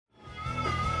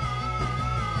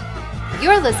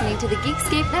You're listening to the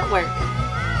Geekscape Network.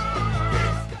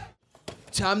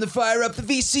 Time to fire up the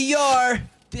VCR.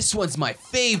 This one's my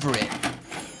favorite.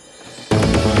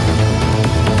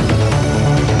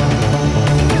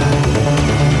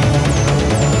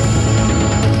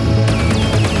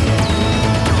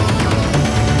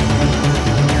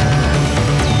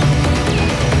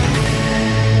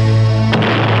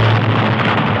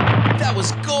 That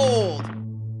was gold.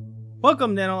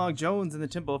 Welcome to Analog Jones and the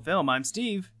Temple of Film. I'm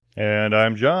Steve. And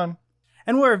I'm John.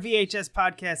 And we're a VHS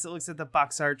podcast that looks at the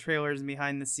box art, trailers, and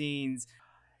behind the scenes.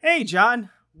 Hey, John,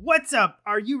 what's up?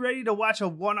 Are you ready to watch a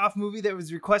one-off movie that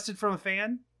was requested from a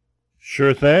fan?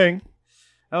 Sure thing.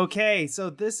 Okay, so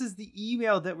this is the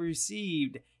email that we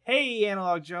received. Hey,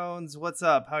 Analog Jones, what's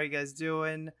up? How are you guys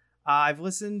doing? I've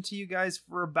listened to you guys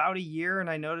for about a year, and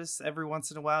I notice every once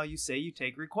in a while you say you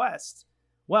take requests.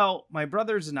 Well, my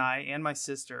brothers and I and my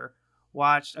sister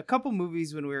watched a couple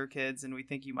movies when we were kids, and we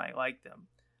think you might like them.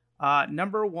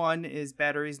 Number one is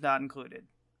Batteries Not Included.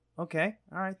 Okay,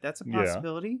 all right, that's a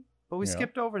possibility. But we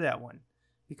skipped over that one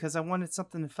because I wanted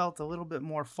something that felt a little bit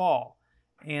more fall.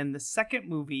 And the second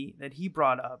movie that he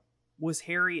brought up was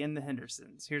Harry and the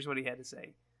Hendersons. Here's what he had to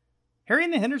say. Harry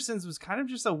and the Hendersons was kind of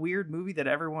just a weird movie that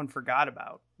everyone forgot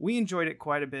about. We enjoyed it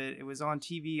quite a bit. It was on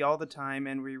TV all the time,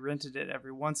 and we rented it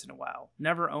every once in a while.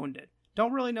 Never owned it.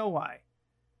 Don't really know why.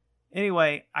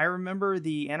 Anyway, I remember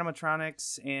the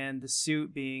animatronics and the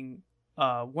suit being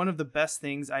one of the best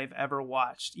things I've ever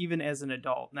watched, even as an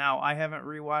adult. Now, I haven't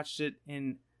rewatched it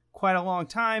in quite a long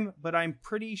time, but I'm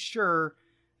pretty sure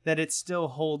that it still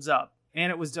holds up.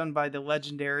 And it was done by the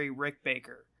legendary Rick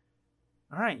Baker.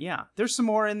 All right, yeah. There's some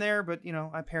more in there, but,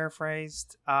 I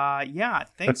paraphrased.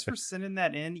 Thanks for sending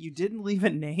that in. You didn't leave a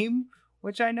name,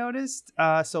 which I noticed.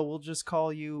 So we'll just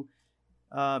call you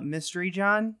Mystery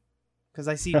John. Because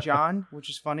I see John, which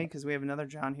is funny because we have another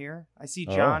John here. I see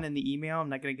John in the email. I'm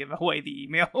not going to give away the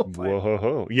email.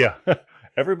 Whoa. Yeah.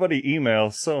 Everybody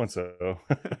emails so-and-so.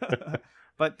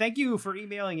 But thank you for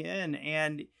emailing in.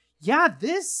 And yeah,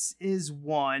 this is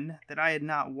one that I had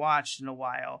not watched in a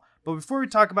while. But before we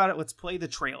talk about it, let's play the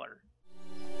trailer.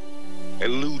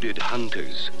 Eluded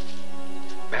hunters,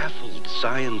 baffled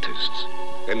scientists,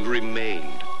 and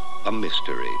remained a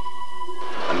mystery.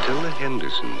 Until the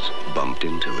Hendersons bumped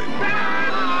into him.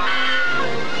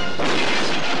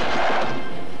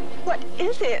 What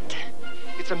is it?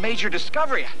 It's a major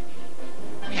discovery.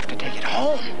 We have to take it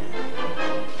home.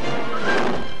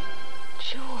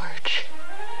 George.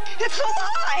 It's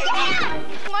alive!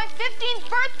 My 15th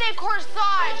birthday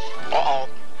corsage! Uh-oh.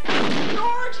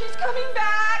 George, he's coming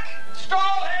back!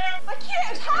 Stall him! I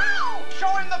can't! How? Show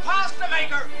him the pasta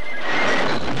maker!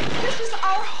 This is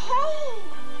our home!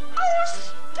 Our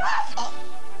stuff! Oh,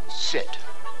 sit.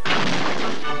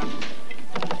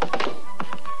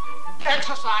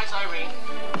 Exercise, Irene.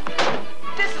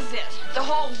 This is it. The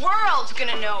whole world's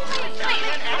gonna know.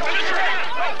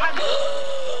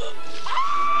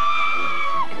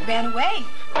 It ran away.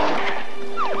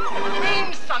 It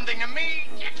means something to me.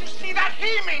 Can't you see that?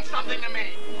 He means something to me.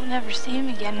 We'll never see him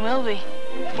again, will we?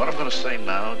 What I'm going to say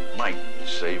now might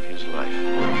save his life.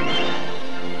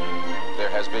 There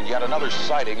has been yet another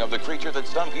sighting of the creature that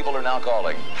some people are now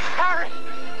calling Harry!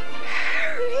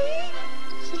 Harry?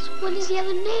 Since when does he have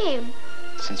a name?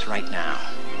 Since right now.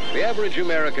 The average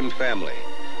American family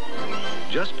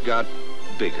just got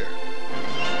bigger.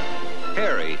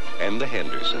 Harry and the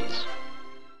Hendersons.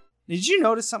 Did you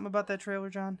notice something about that trailer,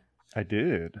 John? I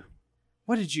did.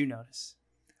 What did you notice?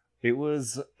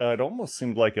 It almost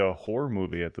seemed like a horror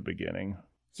movie at the beginning.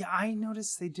 Yeah, I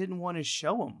noticed they didn't want to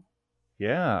show him.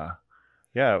 Yeah.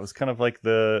 Yeah, it was kind of like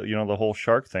the whole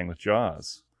shark thing with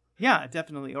Jaws. Yeah,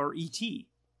 definitely. Or E.T.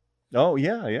 Oh,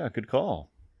 yeah, good call.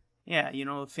 Yeah,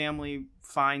 the family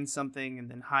finds something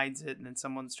and then hides it, and then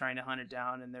someone's trying to hunt it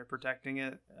down, and they're protecting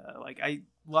it. A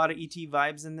lot of E.T.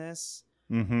 vibes in this.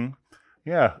 Mm-hmm.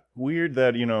 Yeah, weird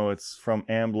that, it's from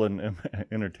Amblin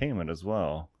Entertainment as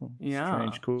well. Yeah.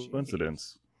 Strange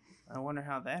coincidence. Geez. I wonder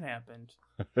how that happened.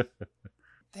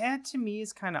 That, to me,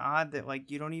 is kind of odd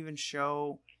that, you don't even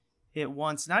show it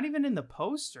once. Not even in the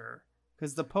poster.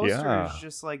 Because the poster is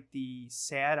just, the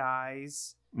sad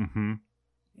eyes. Mm-hmm.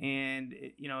 And,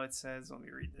 it says, let me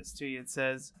read this to you. It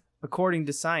says, according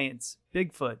to science,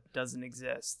 Bigfoot doesn't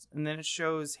exist. And then it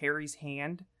shows Harry's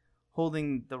hand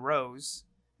holding the rose.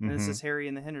 And this is Harry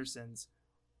and the Hendersons.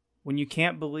 When you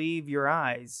can't believe your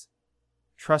eyes,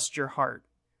 trust your heart.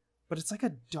 But it's like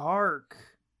a dark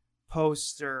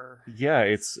poster. Yeah,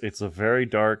 it's a very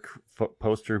dark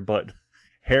poster, but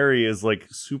Harry is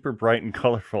super bright and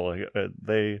colorful.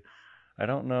 I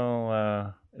don't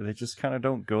know, they just kind of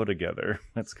don't go together.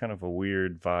 That's kind of a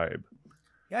weird vibe.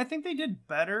 Yeah, I think they did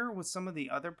better with some of the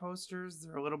other posters.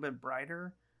 They're a little bit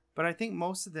brighter, but I think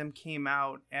most of them came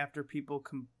out after people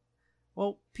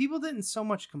people didn't so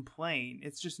much complain.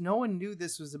 It's just no one knew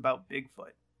this was about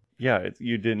Bigfoot. Yeah,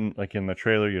 you didn't, like in the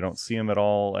trailer, you don't see him at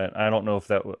all. And I don't know if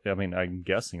I'm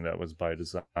guessing that was by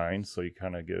design. So you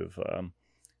kind of give,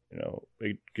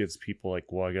 it gives people like,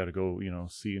 well, I got to go,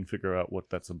 see and figure out what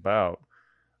that's about.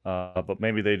 But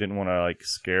maybe they didn't want to like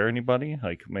scare anybody.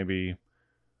 Like maybe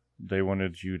they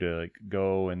wanted you to like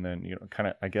go and then, kind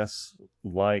of, I guess,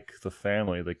 like the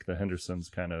family, like the Hendersons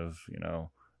kind of,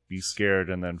 be scared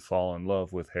and then fall in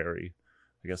love with Harry.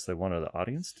 I guess they wanted the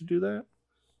audience to do that.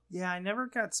 Yeah, I never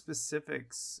got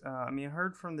specifics. I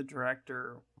heard from the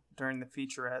director during the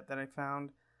featurette that I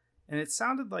found, and it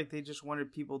sounded like they just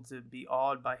wanted people to be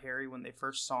awed by Harry when they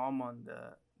first saw him on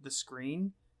the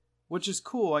screen, which is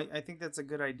cool. I think that's a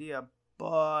good idea,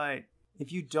 but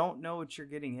if you don't know what you're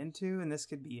getting into, and this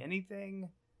could be anything,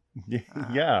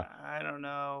 yeah, I don't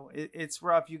know. It's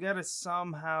rough. You got to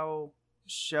somehow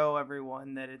show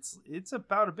everyone that it's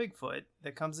about a Bigfoot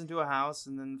that comes into a house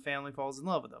and then the family falls in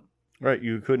love with him. Right,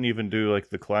 you couldn't even do like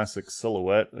the classic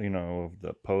silhouette, of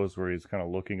the pose where he's kind of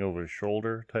looking over his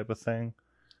shoulder type of thing.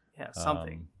 Yeah,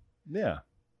 something. Yeah,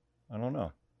 I don't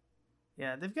know.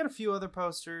 Yeah, they've got a few other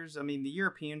posters. The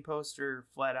European poster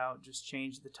flat out just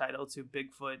changed the title to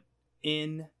Bigfoot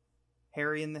in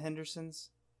Harry and the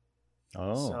Hendersons.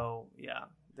 Oh. So, yeah,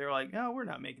 they're like, no, we're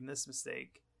not making this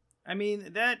mistake.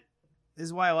 That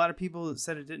is why a lot of people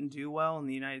said it didn't do well in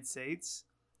the United States.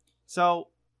 So,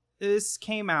 this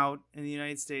came out in the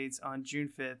United States on June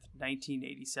 5th,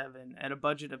 1987, at a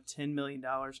budget of $10 million,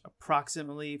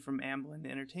 approximately, from Amblin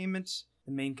Entertainment,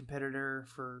 the main competitor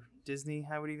for Disney,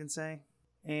 I would even say.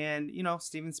 And,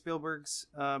 Steven Spielberg's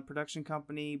production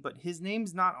company, but his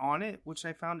name's not on it, which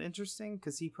I found interesting,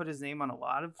 because he put his name on a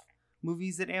lot of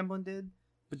movies that Amblin did,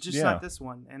 but just not this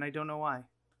one, and I don't know why.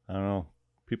 I don't know.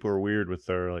 People are weird with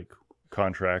their,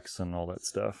 contracts and all that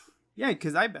stuff. Yeah,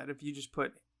 because I bet if you just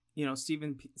put...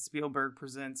 Steven Spielberg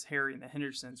presents Harry and the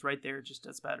Hendersons right there, it just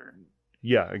does better.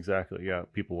 Yeah, exactly. Yeah,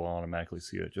 people will automatically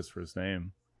see it just for his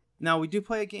name. Now, we do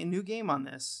play a new game on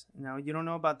this. Now, you don't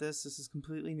know about this. This is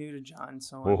completely new to John.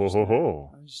 So,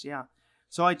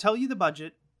 So I tell you the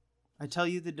budget. I tell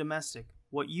you the domestic.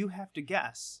 What you have to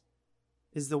guess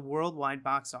is the worldwide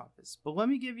box office. But let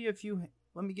me give you a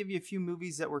few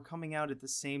movies that were coming out at the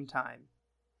same time.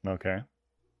 Okay.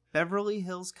 Beverly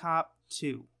Hills Cop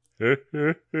 2.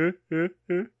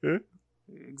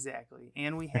 Exactly.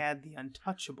 And we had The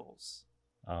Untouchables.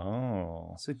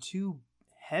 Oh. So 2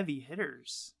 heavy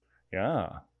hitters.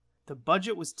 Yeah. The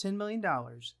budget was $10 million,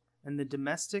 and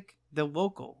the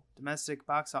local domestic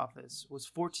box office was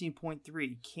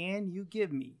 14.3. Can you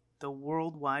give me the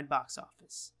worldwide box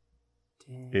office?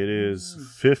 It is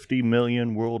 50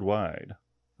 million worldwide.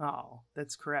 Oh,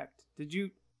 that's correct. Did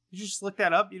you just look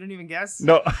that up? You didn't even guess?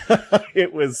 No,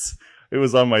 it was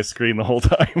on my screen the whole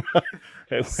time.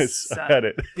 I had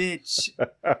it. Bitch.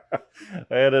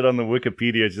 I had it on the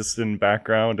Wikipedia just in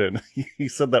background, and he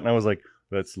said that, and I was like,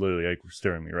 that's literally like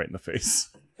staring me right in the face.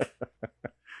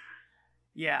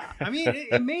 Yeah,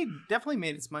 it definitely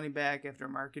made its money back after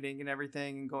marketing and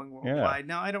everything and going worldwide.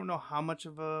 Yeah. Now, I don't know how much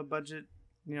of a budget,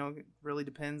 it really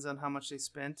depends on how much they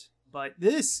spent, but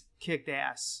this kicked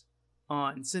ass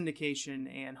on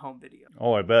syndication and home video.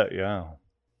 Oh, I bet, yeah.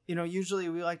 Usually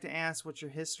we like to ask what's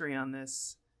your history on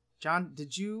this. John,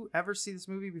 did you ever see this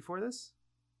movie before this?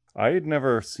 I had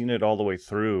never seen it all the way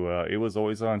through. It was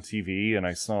always on TV, and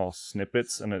I saw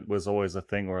snippets, and it was always a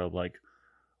thing where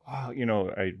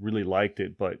I really liked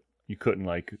it, but you couldn't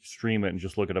stream it and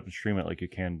just look it up and stream it like you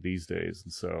can these days.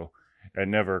 And so it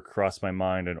never crossed my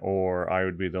mind, or I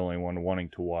would be the only one wanting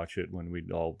to watch it when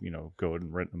we'd all, go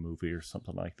and rent a movie or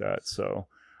something like that. So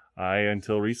I,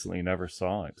 until recently, never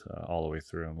saw it all the way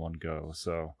through in one go.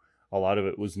 So a lot of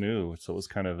it was new. So it was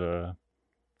kind of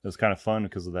fun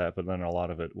because of that. But then a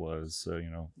lot of it was,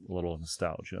 a little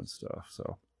nostalgia and stuff.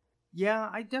 So yeah,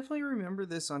 I definitely remember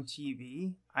this on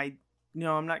TV. I'm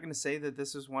not going to say that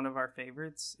this was one of our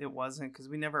favorites. It wasn't, because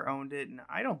we never owned it, and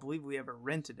I don't believe we ever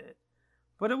rented it.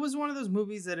 But it was one of those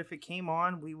movies that if it came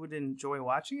on, we would enjoy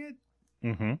watching it.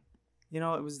 Mm-hmm.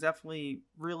 It was definitely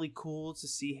really cool to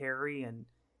see Harry, and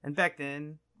back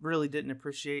then, really didn't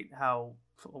appreciate how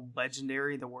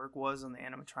legendary the work was on the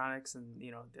animatronics and,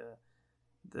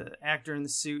 the actor in the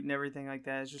suit and everything like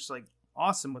that. It's just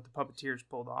awesome what the puppeteers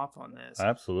pulled off on this.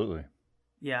 Absolutely.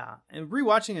 Yeah, and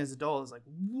rewatching as an adult is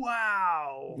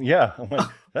wow. Yeah,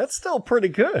 that's still pretty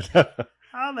good.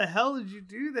 How the hell did you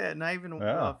do that? And I even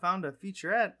found a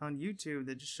featurette on YouTube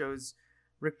that just shows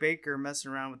Rick Baker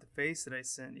messing around with the face that I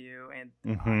sent you,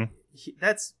 and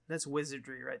that's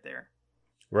wizardry right there.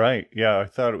 Right. Yeah, I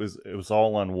thought it was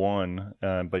all on one,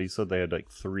 but he said they had like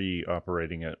 3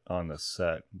 operating it on the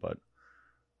set, but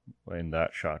in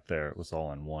that shot there, it was all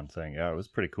on one thing. Yeah, it was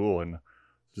pretty cool, and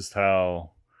just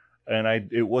how, and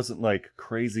it wasn't like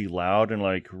crazy loud and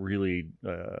like really,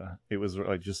 it was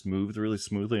like just moved really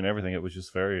smoothly and everything. It was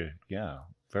just very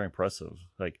impressive.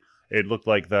 Like it looked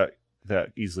like that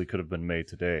easily could have been made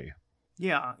today.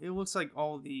 Yeah, it looks like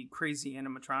all the crazy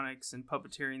animatronics and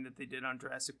puppeteering that they did on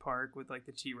Jurassic Park with like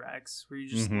the T-Rex, where you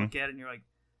just look at it and you're like,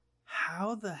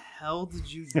 how the hell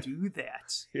did you do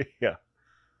that? Yeah.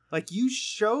 Like, you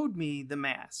showed me the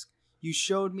mask. You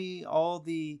showed me all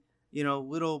the,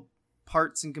 little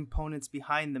parts and components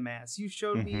behind the mask. You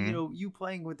showed me, you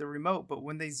playing with the remote, but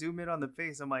when they zoom in on the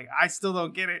face, I'm like, I still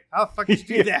don't get it. How the fuck did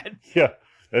you do that? Yeah,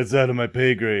 that's out of my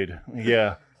pay grade.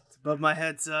 Yeah. It's above my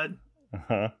head, son.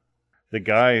 Uh-huh. The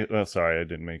guy, sorry, I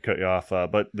didn't mean to cut you off,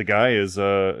 but the guy is,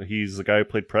 he's the guy who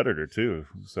played Predator, too.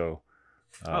 So,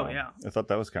 I thought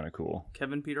that was kind of cool.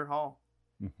 Kevin Peter Hall.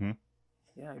 Mm-hmm.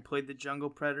 Yeah, he played the Jungle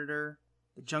Predator,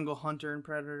 the Jungle Hunter in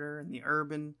Predator, and the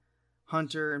Urban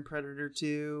Hunter in Predator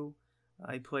 2.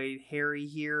 He played Harry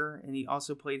here, and he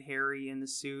also played Harry in the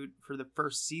suit for the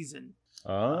first season.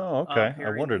 Oh, okay.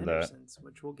 I wondered that.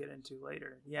 Which we'll get into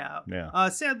later. Yeah. Yeah.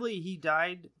 Sadly, he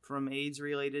died from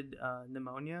AIDS-related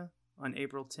pneumonia on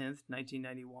April 10th,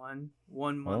 1991,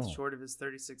 1 month short of his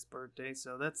 36th birthday.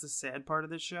 So that's the sad part of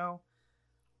the show.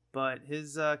 But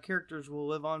his characters will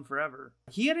live on forever.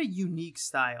 He had a unique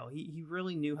style. He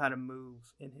really knew how to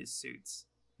move in his suits.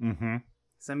 Mm-hmm.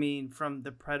 So, I mean, from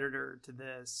the Predator to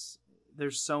this,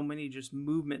 there's so many just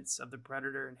movements of the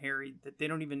Predator and Harry that they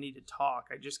don't even need to talk.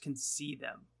 I just can see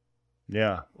them.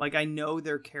 Yeah. Like, I know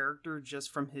their character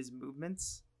just from his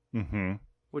movements. Mm-hmm.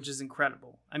 Which is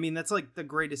incredible. I mean, that's like the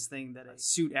greatest thing that a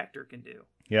suit actor can do.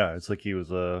 Yeah, it's like he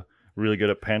was really good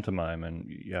at pantomime, and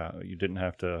yeah, you didn't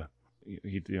have to.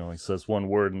 He says one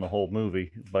word in the whole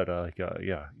movie, but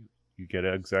you get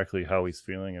exactly how he's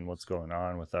feeling and what's going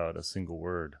on without a single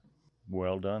word.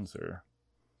 Well done, sir.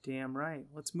 Damn right.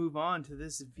 Let's move on to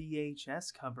this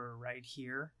VHS cover right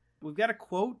here. We've got a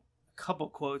couple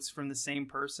quotes from the same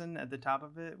person at the top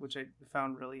of it, which I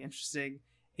found really interesting.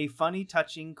 A funny,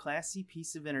 touching, classy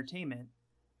piece of entertainment,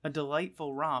 a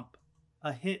delightful romp,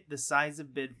 a hit the size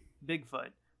of Bigfoot,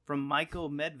 from Michael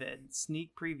Medved,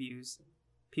 sneak previews,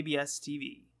 PBS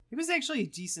TV. He was actually a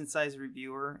decent-sized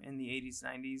reviewer in the 80s,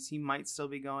 90s. He might still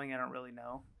be going, I don't really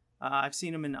know. I've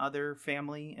seen him in other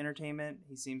family entertainment.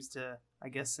 He seems to, I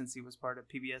guess since he was part of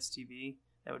PBS TV,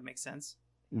 that would make sense.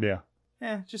 Yeah.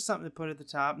 Yeah, just something to put at the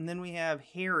top. And then we have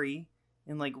Harry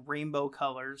in like rainbow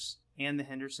colors, and the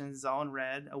Hendersons all in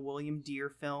red, a William Deere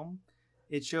film.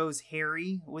 It shows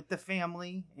Harry with the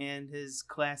family and his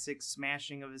classic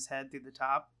smashing of his head through the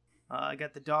top. I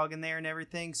got the dog in there and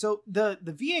everything. So the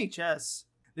VHS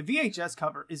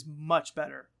cover is much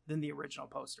better than the original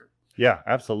poster. Yeah,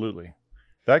 absolutely.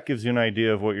 That gives you an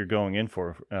idea of what you're going in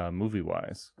for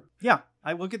movie-wise. Yeah,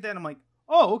 I look at that and I'm like,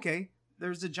 oh, okay.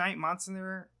 There's a giant monster in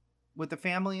there with the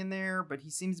family in there, but he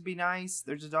seems to be nice.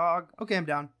 There's a dog. Okay, I'm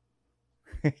down.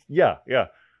 Yeah.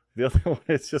 The other one,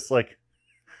 it's just like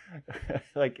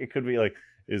it could be like,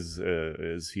 is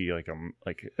he like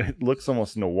it looks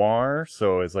almost noir.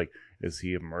 So it's like, is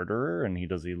he a murderer? And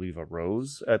does he leave a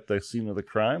rose at the scene of the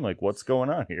crime? Like, what's going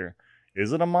on here?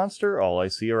 Is it a monster? All I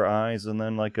see are eyes and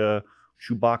then like a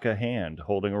Chewbacca hand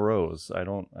holding a rose. I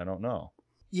don't know.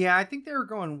 Yeah, I think they were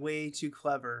going way too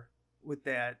clever with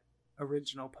that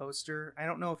original poster. I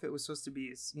don't know if it was supposed to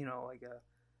be, like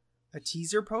a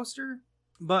teaser poster,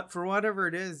 but for whatever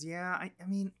it is, yeah, I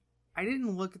mean, I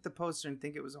didn't look at the poster and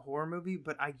think it was a horror movie,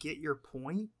 but I get your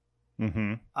point.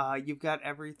 Mm-hmm. You've got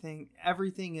everything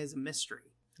is a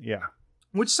mystery. Yeah.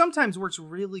 Which sometimes works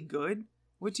really good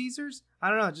with teasers. I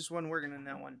don't know, it just wasn't working in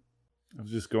that one. I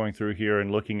was just going through here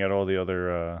and looking at all the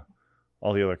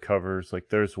other covers. Like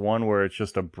there's one where it's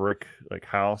just a brick like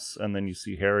house, and then you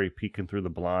see Harry peeking through the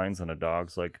blinds, and a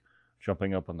dog's like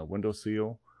jumping up on the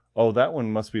windowsill. Oh, that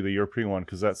one must be the European one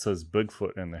because that says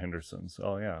Bigfoot and the Hendersons.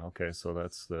 Oh yeah, okay, so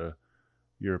that's the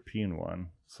European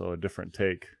one. So a different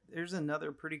take. There's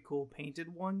another pretty cool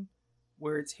painted one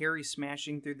where it's Harry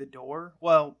smashing through the door.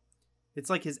 Well, it's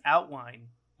like his outline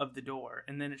of the door,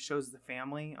 and then it shows the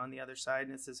family on the other side,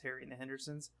 and it says Harry and the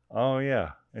Hendersons. Oh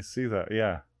yeah, I see that.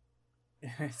 Yeah.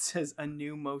 It says a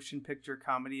new motion picture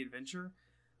comedy adventure.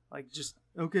 Like, just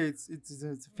okay, it's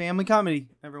a family comedy.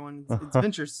 Everyone, it's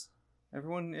adventures.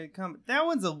 Everyone, that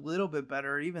one's a little bit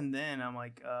better. Even then, I'm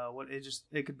like, what?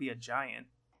 It could be a giant.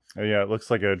 Oh, yeah, it looks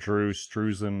like a Drew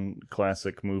Struzan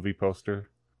classic movie poster.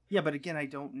 Yeah, but again, I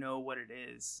don't know what it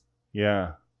is.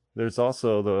 Yeah. There's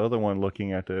also the other one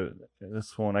looking at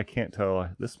this one. I can't tell.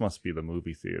 This must be the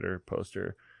movie theater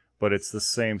poster, but it's the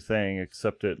same thing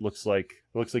except it looks like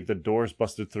the door's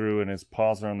busted through and his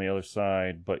paws are on the other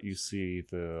side. But you see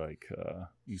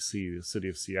you see the city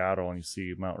of Seattle and you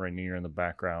see Mount Rainier in the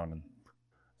background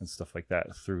and stuff like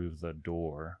that through the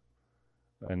door,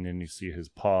 and then you see his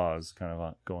paws kind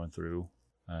of going through.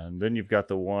 And then you've got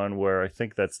the one where I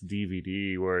think that's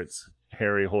DVD, where it's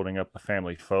Harry holding up a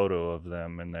family photo of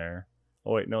them in there.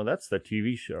 Oh, wait, no, that's the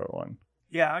TV show one.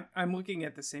 Yeah, I'm looking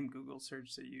at the same Google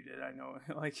search that you did. I know,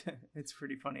 like, it's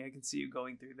pretty funny. I can see you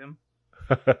going through them.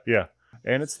 Yeah.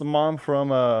 And it's the mom from,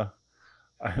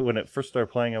 when it first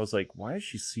started playing, I was like, why does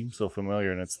she seem so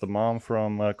familiar? And it's the mom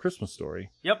from Christmas Story.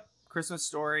 Yep, Christmas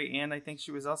Story. And I think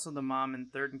she was also the mom in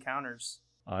Third Encounters.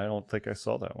 I don't think I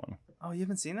saw that one. Oh, you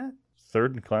haven't seen that?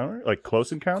 Third Encounter? Like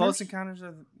Close Encounters? Close Encounters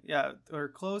of, or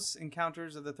Close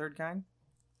Encounters of the Third Kind.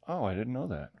 Oh, I didn't know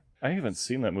that. I haven't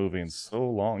seen that movie in so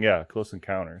long. Yeah, Close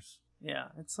Encounters. Yeah,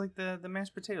 it's like the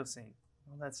mashed potato scene.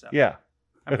 All that stuff. Yeah.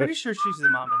 I'm pretty sure she's the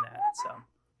mom in that, so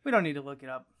we don't need to look it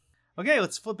up. Okay,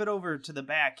 let's flip it over to the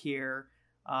back here.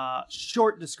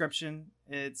 Short description.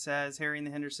 It says Harry and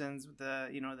the Hendersons with the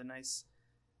nice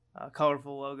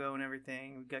colorful logo and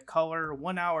everything. We've got color,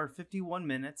 1 hour, 51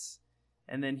 minutes.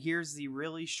 And then here's the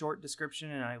really short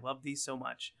description, and I love these so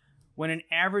much. When an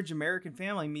average American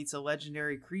family meets a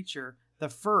legendary creature, the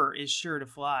fur is sure to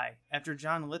fly. After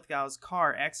John Lithgow's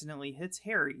car accidentally hits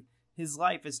Harry, his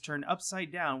life is turned upside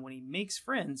down when he makes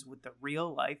friends with the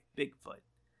real-life Bigfoot.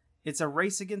 It's a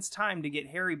race against time to get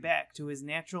Harry back to his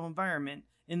natural environment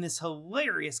in this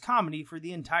hilarious comedy for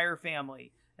the entire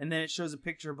family. And then it shows a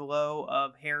picture below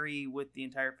of Harry with the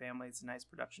entire family. It's a nice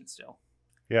production still.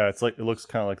 Yeah, it looks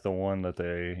kind of like the one that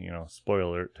they, spoiler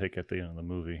alert, take at the end of the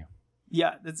movie.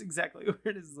 Yeah, that's exactly what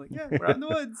it is. It's like, yeah, we're out in the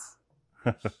woods.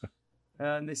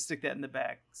 And they stick that in the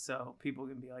back so people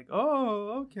can be like,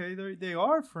 oh, okay, they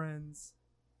are friends.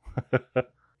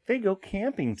 They go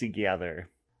camping together.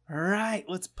 All right,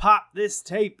 let's pop this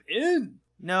tape in.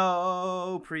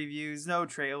 No previews, no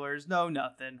trailers, no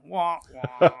nothing. Wah,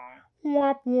 wah.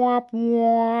 Wop, wop,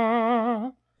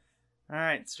 wah. All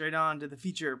right, straight on to the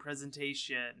feature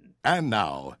presentation. And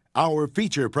now, our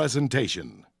feature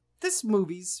presentation. This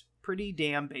movie's pretty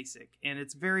damn basic, and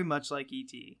it's very much like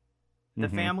E.T. The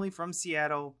family from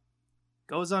Seattle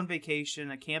goes on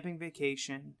vacation, a camping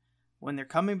vacation. When they're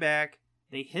coming back,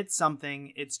 they hit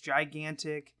something. It's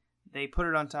gigantic. They put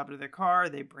it on top of their car.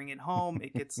 They bring it home.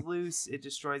 It gets loose. It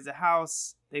destroys the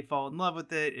house. They fall in love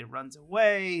with it. It runs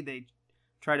away. They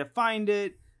try to find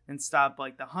it and stop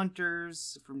the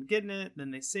hunters from getting it.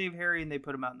 Then they save Harry and they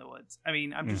put him out in the woods. I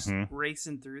mean, I'm just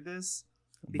racing through this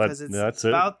because that's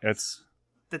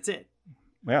it.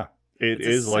 Yeah,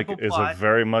 it's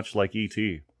very much like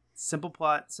E.T. Simple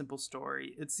plot, simple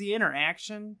story. It's the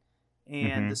interaction,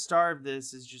 and the star of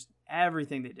this is just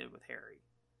everything they did with Harry.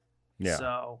 Yeah.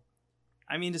 So,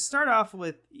 I mean, to start off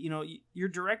with, your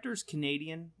director's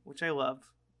Canadian, which I love.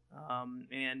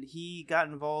 And he got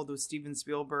involved with Steven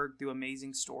Spielberg through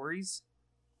Amazing Stories.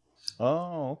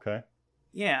 Oh, okay.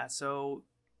 Yeah, so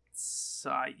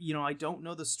I don't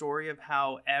know the story of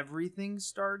how everything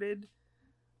started,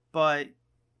 but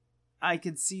I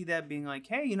could see that being like,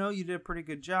 hey, you did a pretty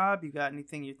good job. You got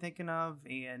anything you're thinking of?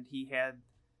 And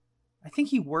I think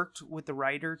he worked with the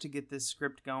writer to get this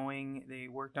script going. They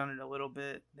worked on it a little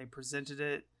bit. They presented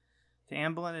it to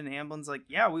Amblin, and Amblin's like,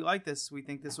 yeah, we like this. We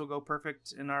think this will go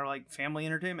perfect in our family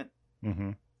entertainment.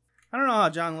 Mm-hmm. I don't know how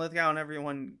John Lithgow and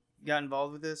everyone got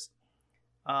involved with this.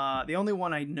 The only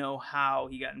one I know how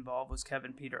he got involved was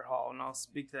Kevin Peter Hall, and I'll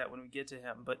speak to that when we get to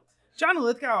him. But John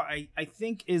Lithgow, I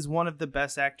think, is one of the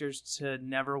best actors to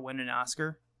never win an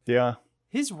Oscar. Yeah.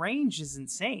 His range is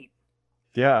insane.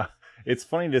 Yeah. It's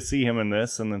funny to see him in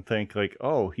this and then think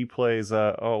he plays,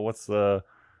 what's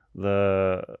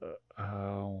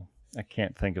I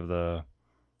can't think of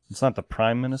it's not the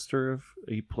Prime Minister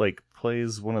he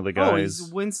plays one of the guys. Oh, he's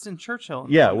Winston Churchill.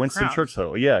 Yeah, Winston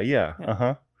Churchill. Yeah.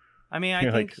 Uh-huh. I mean,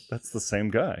 I think that's the same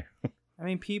guy. I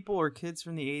mean, people or kids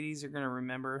from the 80s are going to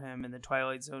remember him in the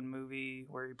Twilight Zone movie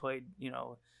where he played,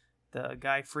 the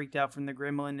guy freaked out from the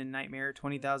gremlin in Nightmare at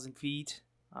 20,000 Feet.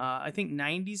 I think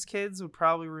 90s kids would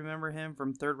probably remember him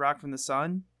from Third Rock from the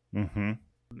Sun. Mm-hmm.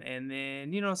 And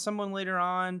then, someone later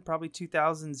on, probably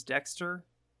 2000s Dexter.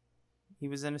 He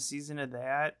was in a season of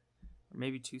that. Or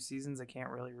maybe 2 seasons, I can't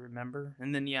really remember.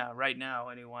 And then, right now,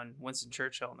 Winston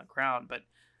Churchill in The Crown. But,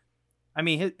 I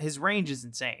mean, his range is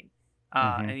insane.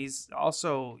 And he's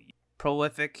also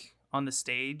prolific on the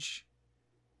stage.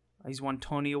 He's won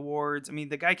Tony Awards. I mean,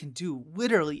 the guy can do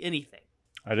literally anything.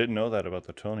 I didn't know that about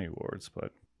the Tony Awards,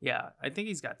 but Yeah, I think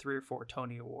he's got 3 or 4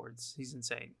 Tony Awards. He's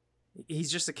insane.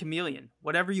 He's just a chameleon.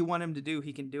 Whatever you want him to do,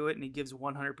 he can do it, and he gives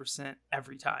 100%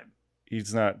 every time.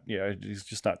 he's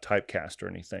just not typecast or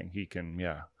anything. He can,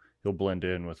 he'll blend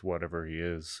in with whatever he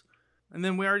is. And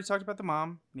then we already talked about the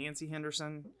mom, Nancy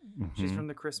Henderson. Mm-hmm. She's from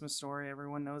The Christmas Story.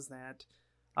 Everyone knows that.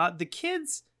 The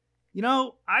kids,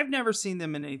 I've never seen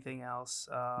them in anything else.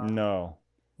 No.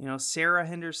 Sarah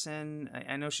Henderson,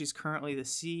 I know she's currently the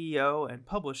CEO and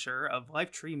publisher of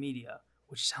Lifetree Media,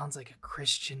 which sounds like a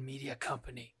Christian media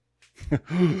company.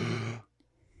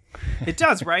 It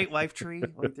does, right?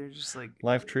 Lifetree? Like they're just like...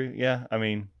 Lifetree? Yeah. I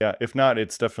mean, yeah. If not,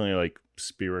 it's definitely like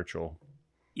spiritual.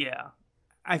 Yeah.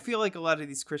 I feel like a lot of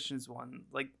these Christians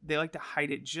they like to hide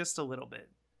it just a little bit.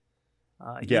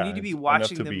 You need to be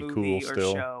watching the movie or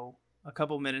show a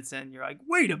couple minutes in. You're like,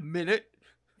 wait a minute.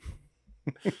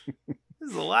 This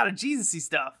is a lot of Jesus-y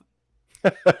stuff.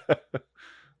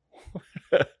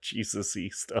 Jesus-y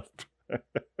stuff.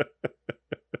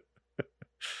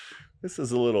 This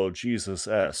is a little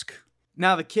Jesus-esque.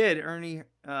 Now the kid, Ernie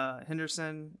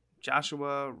Henderson,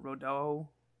 Joshua Rodot,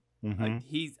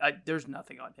 there's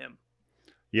nothing on him.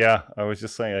 Yeah, I was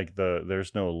just saying, like,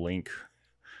 there's no link.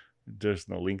 There's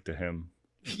no link to him.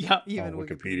 Yeah, even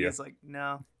Wikipedia is like,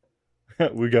 no.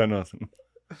 We got nothing.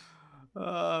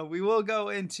 We will go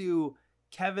into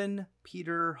Kevin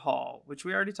Peter Hall, which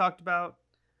we already talked about.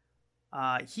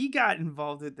 He got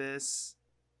involved with this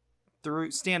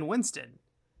through Stan Winston,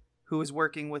 who was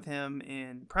working with him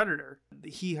in Predator.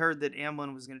 He heard that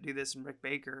Amblin was going to do this in Rick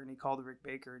Baker, and he called Rick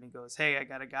Baker and he goes, hey, I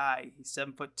got a guy. He's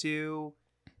 7'2".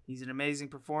 He's an amazing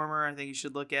performer. I think you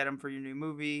should look at him for your new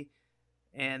movie.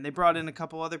 And they brought in a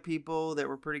couple other people that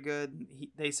were pretty good.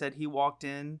 They said he walked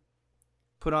in,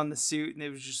 put on the suit, and it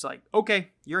was just like,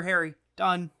 okay, you're Harry.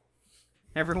 Done.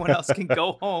 Everyone else can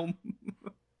go home.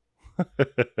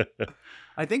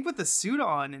 I think with the suit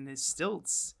on and his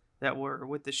stilts that were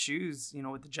with the shoes,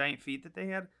 with the giant feet that they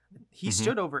had, he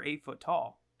stood over 8 foot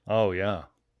tall. Oh, yeah.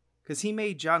 Because he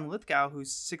made John Lithgow,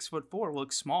 who's 6'4",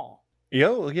 look small.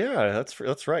 Yeah,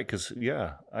 that's right. Because,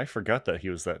 I forgot that he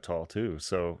was that tall, too.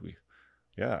 So,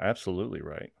 yeah, absolutely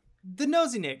right. The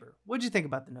Nosy Neighbor. What'd you think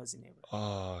about The Nosy Neighbor?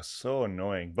 Oh, so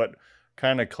annoying. But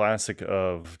kind of classic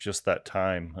of just that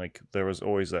time. Like, there was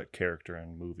always that character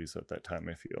in movies at that time,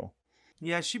 I feel.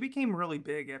 Yeah, she became really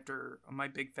big after My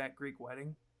Big Fat Greek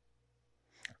Wedding.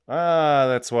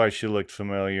 That's why she looked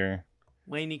familiar.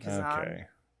 Lainey Kazan. Okay.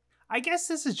 I guess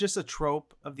this is just a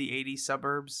trope of the 80s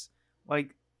suburbs.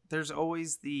 Like, there's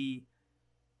always the,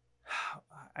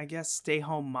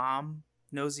 stay-home mom,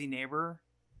 nosy neighbor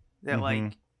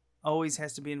that, always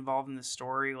has to be involved in the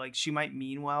story. Like, she might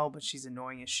mean well, but she's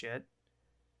annoying as shit.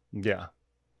 Yeah,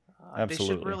 absolutely.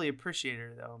 They should really appreciate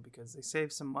her, though, because they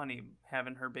save some money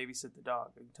having her babysit the dog.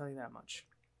 I can tell you that much.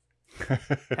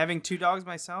 Having 2 dogs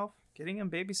myself, getting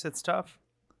them babysit's tough.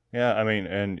 Yeah, I mean,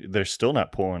 and they're still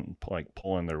not pulling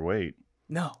their weight.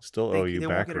 No. Still owe you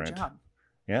back rent. Won't get a job.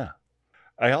 Yeah.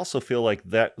 I also feel like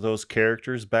those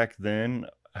characters back then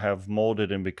have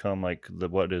molded and become like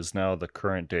what is now the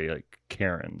current day, like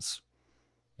Karens.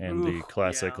 And the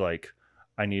classic,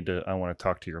 I want to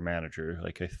talk to your manager.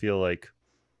 Like, I feel like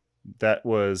that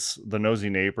was the nosy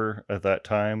neighbor at that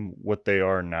time. What they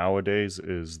are nowadays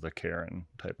is the Karen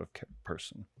type of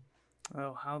person.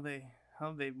 Oh, how they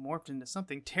morphed into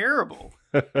something terrible.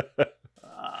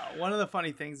 One of the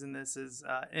funny things in this is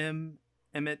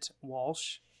Emmett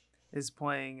Walsh is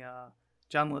playing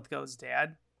John Lithgow's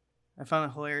dad. I found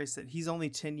it hilarious that he's only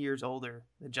 10 years older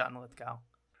than John Lithgow.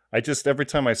 Every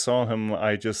time I saw him,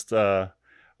 I just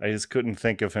couldn't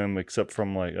think of him except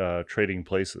from Trading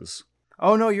Places.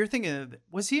 Oh no, you're thinking of,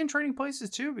 was he in Trading Places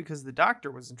too? Because the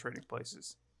doctor was in Trading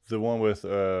Places. The one with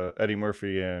Eddie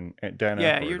Murphy and Dan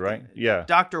Aykroyd, right? Yeah.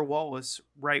 Dr. Wallace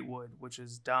Wrightwood, which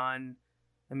is Don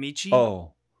Amici.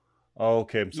 Oh,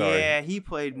 okay. I'm sorry. Yeah, he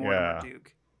played Mortimer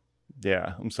Duke.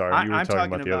 Yeah, I'm sorry. You were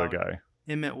talking about the other guy.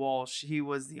 Emmett Walsh. He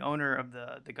was the owner of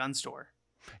the gun store.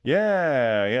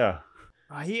 Yeah.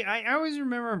 I always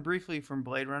remember him briefly from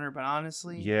Blade Runner, but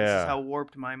honestly, this is how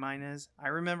warped my mind is. I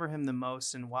remember him the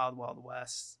most in Wild Wild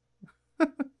West.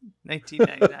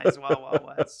 1999's Wild Wild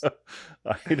West.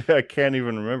 I can't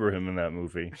even remember him in that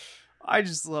movie. I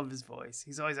just love his voice.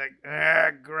 He's always like,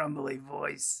 grumbly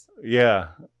voice. Yeah,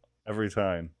 every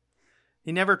time.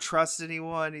 He never trusts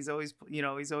anyone. He's always,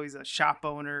 he's always a shop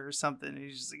owner or something.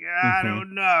 He's just like, I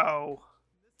don't know.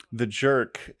 The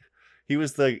jerk. He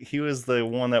was the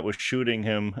one that was shooting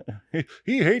him.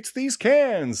 He hates these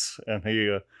cans, and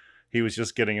he was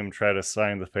just getting him to try to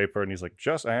sign the paper, and he's like,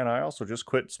 and I also just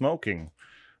quit smoking.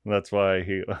 That's why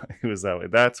he was that way.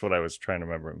 That's what I was trying to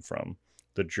remember him from.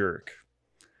 The Jerk.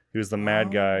 He was the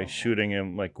mad guy shooting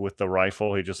him like with the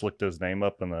rifle. He just looked his name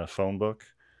up in the phone book,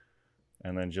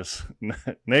 and then just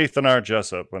Nathan R.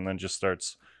 Jessup, and then just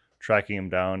starts tracking him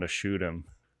down to shoot him.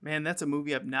 Man, that's a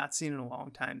movie I've not seen in a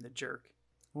long time. The Jerk.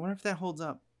 I wonder if that holds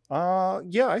up.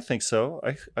 Yeah, I think so.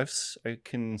 I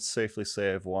can safely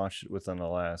say I've watched it within the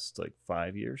last like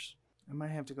 5 years. I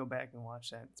might have to go back and watch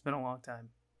that. It's been a long time.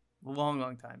 A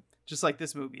long time. Just like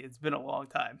this movie. It's been a long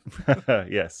time.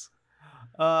 Yes.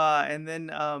 And then,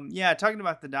 talking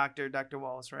about the Doctor, Dr.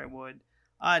 Wallace Wright-Wood.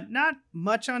 Not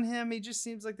much on him. He just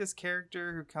seems like this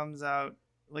character who comes out,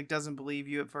 like, doesn't believe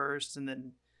you at first, and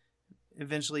then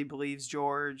eventually believes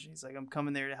George. He's like, I'm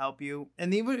coming there to help you.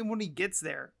 And even when he gets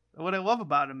there, what I love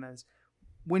about him is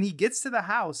when he gets to the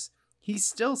house, he's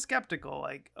still skeptical.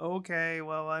 Like, okay,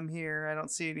 well, I'm here. I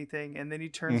don't see anything. And then he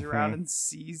turns around and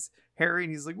sees Harry,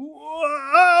 and he's like, whoa,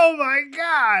 oh my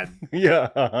God. Yeah.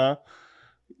 Uh-huh.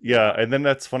 Yeah. And then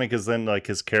that's funny because then like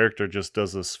his character just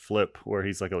does this flip where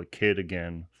he's like a kid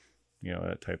again,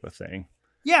 that type of thing.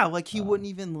 Yeah. Like he wouldn't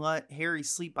even let Harry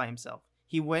sleep by himself.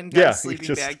 He went and got a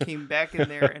sleeping bag, came back in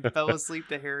there and fell asleep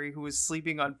to Harry, who was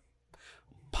sleeping on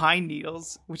pine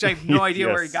needles, which I have no idea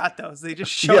where he got those. They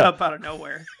just showed up out of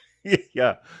nowhere.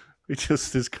 Yeah. He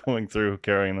just is going through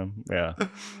carrying them. Yeah.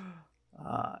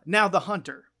 Now the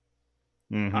Hunter.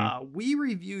 Mm-hmm. We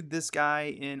reviewed this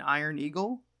guy in Iron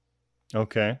Eagle.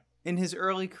 Okay. In his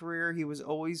early career, he was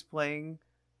always playing...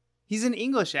 He's an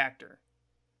English actor,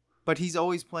 but he's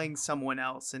always playing someone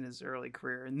else in his early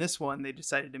career. In this one, they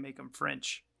decided to make him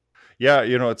French. Yeah,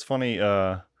 it's funny.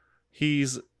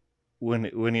 He's...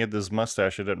 When he had this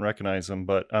mustache, I didn't recognize him,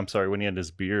 but... I'm sorry, when he had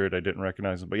his beard, I didn't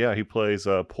recognize him. But yeah, he plays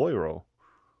Poirot,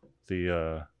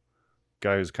 the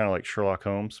guy who's kind of like Sherlock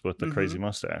Holmes with the crazy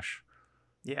mustache.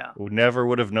 Yeah. Never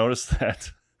would have noticed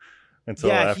that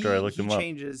until after I looked him up. He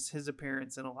changes his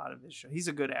appearance in a lot of his shows. He's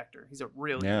a good actor. He's a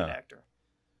really good actor.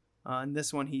 In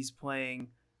this one, he's playing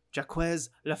Jacques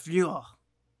Lafleur,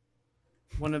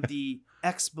 one of the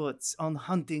experts on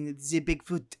hunting the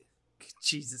Bigfoot.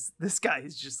 Jesus, this guy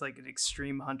is just like an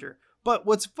extreme hunter. But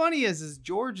what's funny is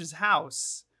George's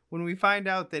house, when we find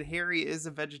out that Harry is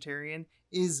a vegetarian,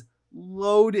 is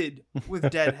loaded with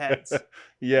dead heads.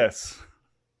 Yes.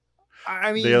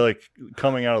 I mean, they're like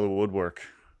coming out of the woodwork.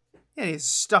 Yeah, he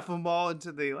stuff them all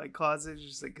into the like closet,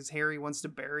 just like because Harry wants to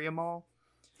bury them all.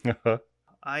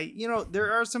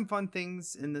 There are some fun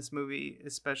things in this movie,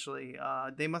 especially.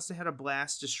 They must have had a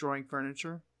blast destroying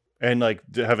furniture. And like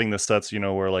having the sets,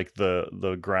 where like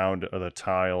the ground or the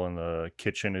tile in the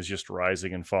kitchen is just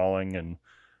rising and falling and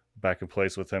back in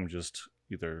place with him just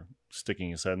either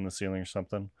sticking his head in the ceiling or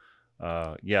something.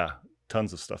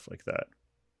 Tons of stuff like that.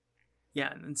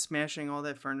 Yeah, and then smashing all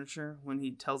that furniture when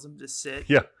he tells him to sit.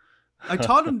 Yeah. I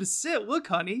taught him to sit. Look,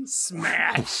 honey.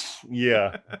 Smash.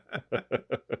 Yeah.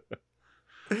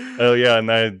 Oh, yeah,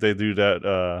 and they do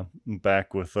that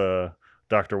back with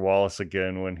Dr. Wallace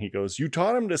again when he goes, you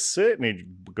taught him to sit, and he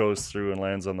goes through and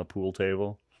lands on the pool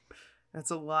table.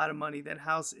 That's a lot of money. That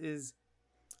house is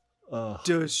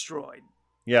destroyed.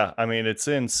 Yeah, I mean, it's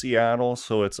in Seattle,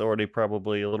 so it's already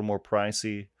probably a little more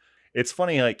pricey. It's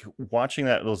funny, like, watching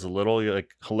that was a little, like,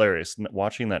 hilarious.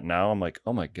 Watching that now, I'm like,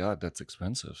 oh my God, that's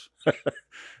expensive.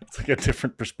 It's like a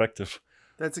different perspective.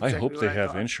 That's exactly I hope they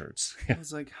have thought. insurance. I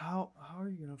was like, how are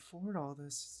you going to afford all this?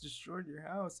 It's destroyed your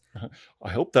house.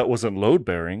 I hope that wasn't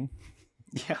load-bearing.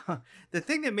 Yeah. The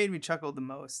thing that made me chuckle the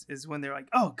most is when they're like,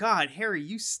 oh God, Harry,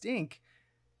 you stink.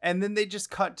 And then they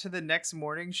just cut to the next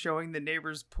morning showing the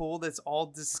neighbor's pool that's all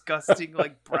disgusting,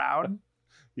 like brown.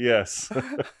 Yes.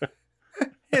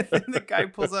 And then the guy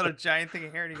pulls out a giant thing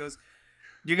of hair and he goes,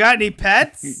 you got any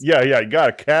pets? Yeah, you got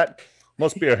a cat?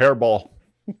 Must be a hairball.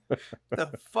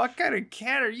 The fuck kind of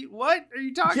cat are you? What are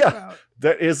you talking about?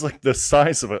 That is like the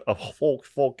size of a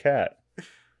full cat.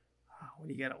 What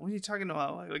are you talking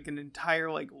about? Like an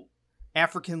entire like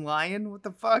African lion? What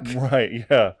the fuck? Right,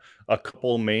 yeah. A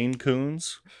couple Maine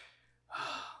Coons.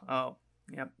 Oh,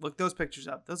 yeah. Look those pictures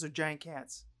up. Those are giant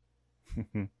cats.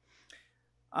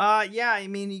 Yeah, I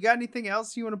mean, you got anything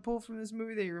else you want to pull from this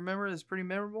movie that you remember that's pretty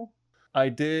memorable? I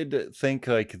did think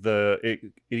like it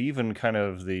even kind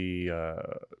of the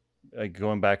like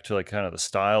going back to like kind of the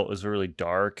style, it was really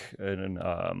dark and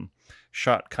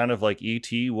shot kind of like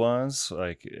E.T. was.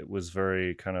 Like it was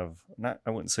very kind of, not, I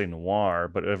wouldn't say noir,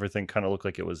 but everything kind of looked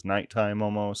like it was nighttime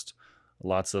almost.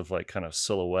 Lots of like kind of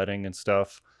silhouetting and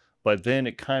stuff. But then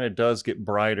it kind of does get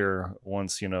brighter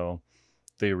once,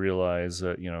 they realize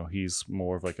that, he's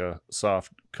more of like a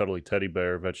soft, cuddly teddy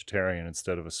bear vegetarian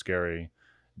instead of a scary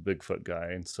Bigfoot guy.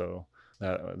 And so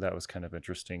that was kind of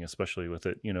interesting, especially with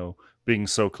it, being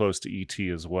so close to ET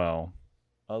as well.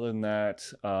 Other than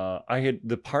that,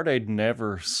 the part I'd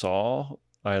never saw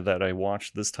that I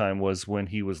watched this time was when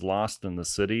he was lost in the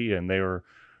city and they were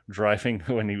driving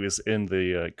when he was in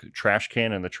the trash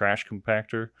can and the trash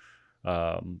compactor,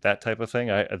 that type of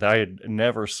thing. I had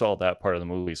never saw that part of the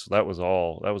movie, so that was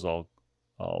all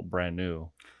brand new.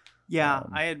 Yeah,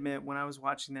 I admit when I was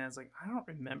watching that, I was like, I don't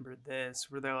remember this.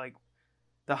 Where they're like,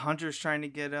 the hunter's trying to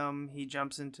get him. He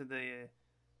jumps into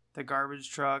the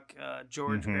garbage truck.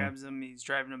 George grabs him. He's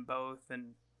driving them both,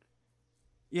 and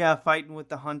yeah, fighting with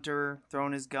the hunter,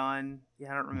 throwing his gun.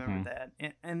 Yeah, I don't remember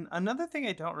that. And another thing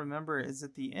I don't remember is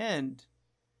at the end,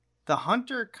 the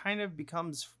hunter kind of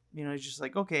becomes, he's just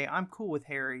like, okay, I'm cool with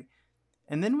Harry,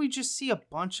 and then we just see a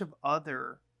bunch of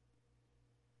other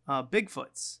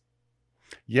Bigfoots.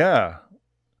 Yeah.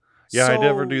 Yeah, So, I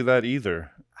never do that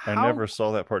either. I never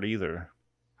saw that part either.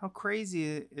 How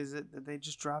crazy is it that they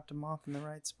just dropped him off in the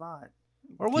right spot?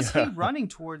 Or was he running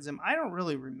towards him? I don't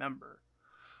really remember.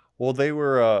 Well, they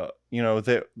were,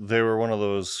 they were one of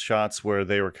those shots where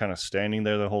they were kind of standing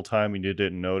there the whole time and you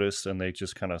didn't notice, and they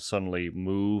just kind of suddenly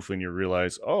move and you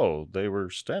realize, oh, they were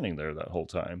standing there that whole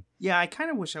time. Yeah, I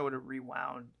kind of wish I would have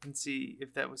rewound and see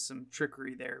if that was some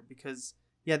trickery there, because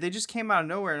yeah, they just came out of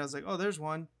nowhere and I was like, oh, there's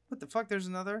one. What the fuck? There's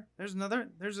another. There's another.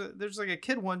 There's like a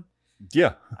kid one.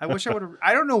 Yeah. I wish I would have.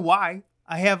 I don't know why.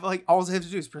 I have like all I have to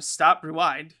do is press stop,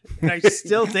 rewind, and I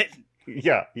still didn't.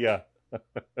 Yeah.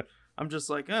 I'm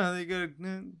just like, oh, they could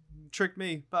trick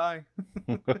me. Bye.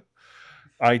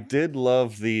 I did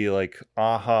love the like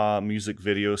AHA music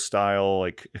video style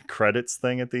like credits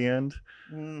thing at the end,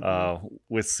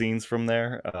 with scenes from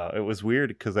there. It was weird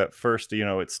because at first,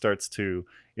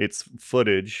 it's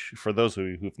footage for those of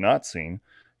you who've not seen.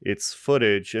 It's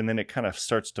footage, and then it kind of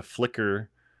starts to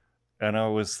flicker. And I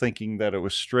was thinking that it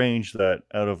was strange that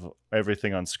out of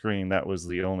everything on screen, that was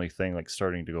the only thing like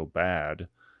starting to go bad.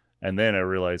 And then I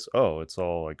realized, oh, it's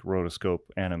all like rotoscope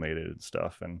animated and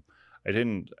stuff. And I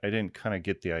didn't kind of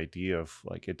get the idea of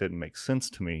like, it didn't make sense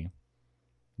to me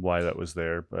why that was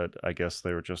there. But I guess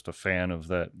they were just a fan of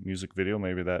that music video.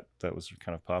 Maybe that was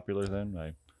kind of popular then.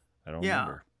 I don't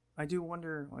remember. I do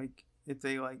wonder like if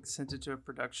they like sent it to a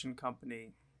production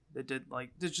company that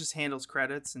just handles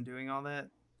credits and doing all that.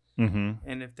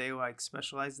 And if they like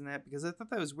specialize in that, because I thought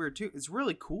that was weird too. It's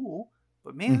really cool,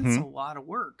 but man, it's a lot of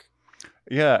work.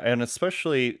 Yeah, and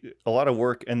especially a lot of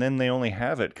work, and then they only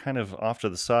have it kind of off to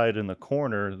the side in the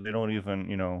corner. They don't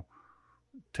even,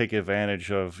 take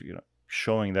advantage of,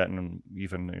 showing that in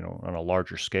even, on a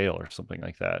larger scale or something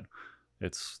like that.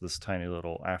 It's this tiny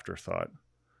little afterthought.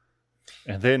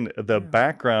 And then the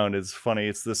background is funny.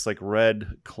 It's this like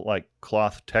red like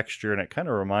cloth texture, and it kind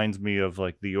of reminds me of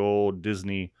like the old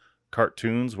Disney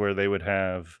cartoons where they would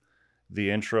have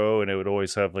the intro and it would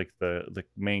always have like the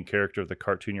main character of the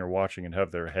cartoon you're watching and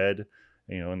have their head,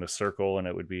 in the circle, and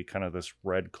it would be kind of this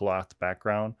red cloth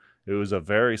background. It was a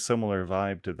very similar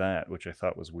vibe to that, which I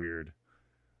thought was weird.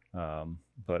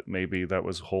 But maybe that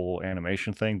was a whole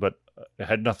animation thing, but it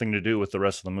had nothing to do with the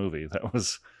rest of the movie. That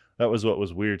was what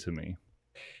was weird to me.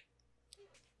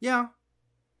 Yeah.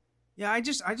 Yeah, I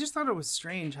just thought it was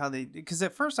strange how because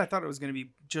at first I thought it was going to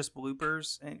be just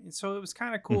bloopers, and so it was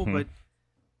kind of cool, but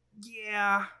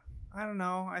yeah, I don't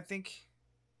know. I think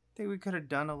we could have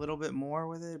done a little bit more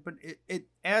with it, but it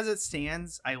as it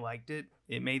stands, I liked it.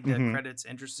 It made the credits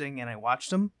interesting, and I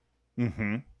watched them.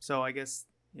 So I guess,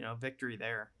 victory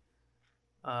there.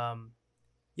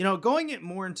 Going it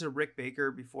more into Rick Baker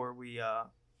before we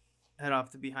head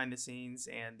off the behind the scenes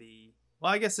and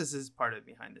I guess this is part of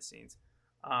the behind the scenes.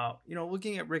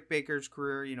 Looking at Rick Baker's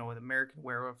career, with American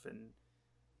Werewolf in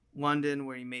London,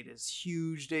 where he made his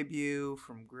huge debut,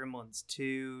 from Gremlins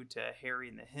 2 to Harry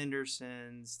and the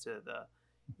Hendersons to the,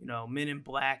 Men in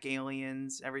Black,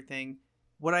 Aliens, everything.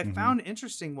 What I found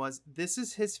interesting was this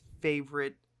is his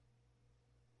favorite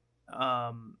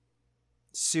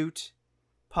suit,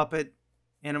 puppet,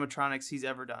 animatronics he's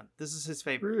ever done. This is his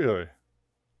favorite. Really?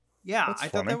 Yeah, That's I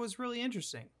funny. thought that was really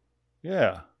interesting.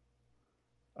 Yeah.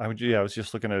 I was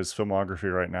just looking at his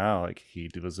filmography right now. Like,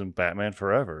 he was in Batman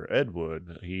Forever, Ed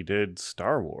Wood. He did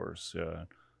Star Wars.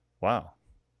 Wow.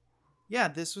 Yeah,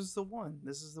 this was the one.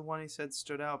 This is the one he said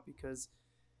stood out because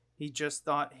he just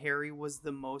thought Harry was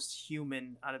the most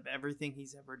human out of everything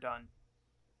he's ever done.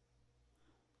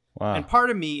 Wow. And part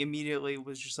of me immediately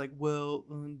was just like, well,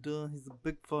 duh, he's a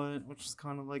Bigfoot, which is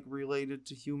kind of like related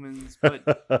to humans,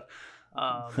 but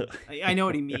I know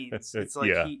what he means. It's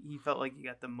like he felt like he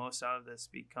got the most out of this,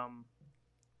 become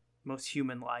most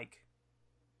human-like.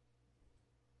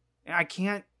 And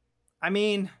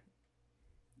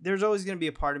there's always going to be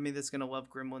a part of me that's going to love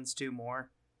Gremlins 2 more.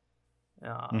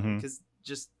 Because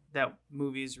just that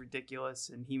movie is ridiculous,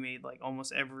 and he made like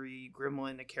almost every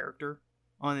Gremlin a character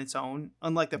on its own.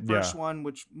 Unlike the first one,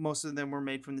 which most of them were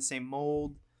made from the same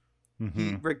mold.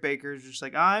 Rick Baker's just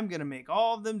like, I'm going to make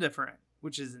all of them different,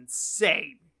 which is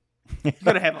insane. You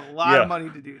got to have a lot of money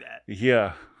to do that.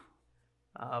 Yeah.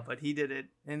 But he did it,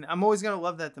 and I'm always going to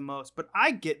love that the most. But I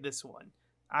get this one.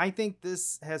 I think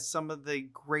this has some of the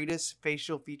greatest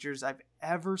facial features I've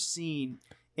ever seen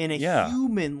in a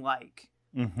human-like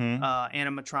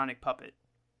animatronic puppet.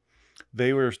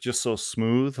 They were just so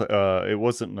smooth. It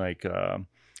wasn't like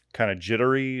kind of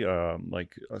jittery.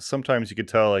 Like sometimes you could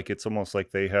tell like it's almost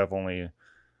like they have only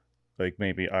like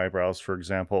maybe eyebrows, for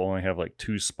example, only have like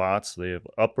 2 spots. They have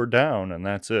up or down, and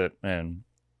that's it. And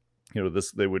they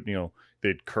would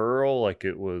they'd curl like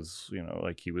it was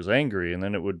like he was angry, and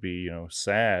then it would be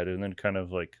sad, and then kind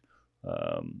of like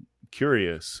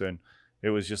curious, and it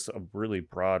was just a really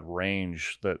broad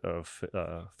range of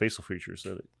facial features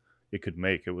that it could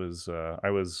make. It was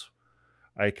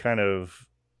I kind of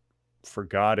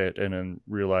forgot it and then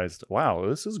realized, wow,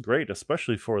 this is great,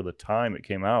 especially for the time it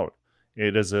came out.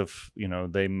 It as if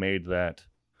they made that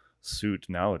suit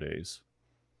nowadays.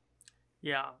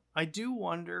 Yeah, I do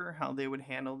wonder how they would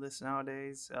handle this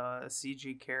nowadays. A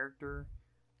CG character.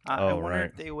 I wonder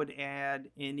if they would add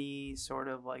any sort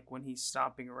of like when he's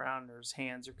stomping around or his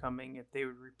hands are coming, if they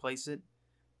would replace it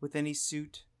with any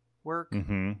suit work.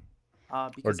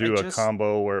 Or do a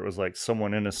combo where it was like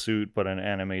someone in a suit but an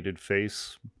animated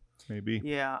face, maybe.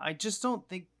 Yeah, I just don't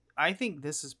think. I think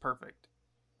this is perfect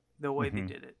the way they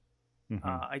did it.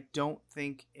 I don't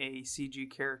think a CG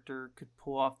character could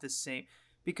pull off the same,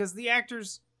 because the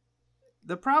actors.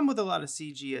 The problem with a lot of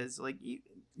CG is like you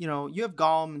have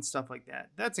Gollum and stuff like that.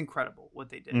 That's incredible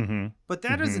what they did. But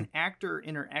that is an actor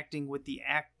interacting with the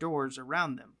actors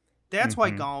around them. That's why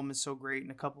Gollum is so great,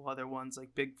 and a couple other ones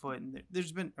like Bigfoot, and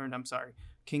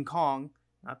King Kong,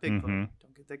 not Bigfoot.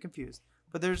 Don't get that confused.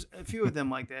 But there's a few of them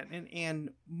like that,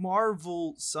 and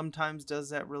Marvel sometimes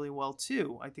does that really well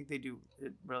too. I think they do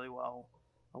it really well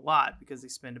a lot because they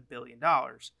spend $1 billion.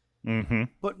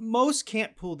 But most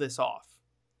can't pull this off.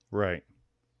 Right.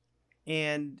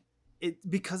 And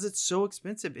because it's so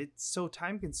expensive, it's so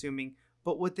time consuming.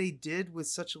 But what they did with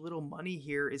such little money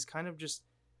here is kind of just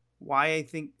why I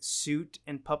think suit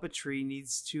and puppetry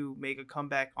needs to make a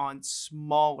comeback on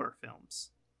smaller films.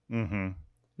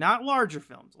 Not larger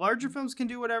films. Larger films can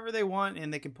do whatever they want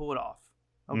and they can pull it off.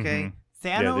 Okay?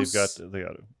 Thanos. Yeah, they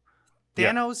got to.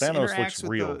 Thanos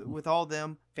interacts with all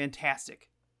them. Fantastic.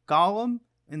 Gollum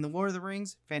in the Lord of the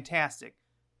Rings. Fantastic.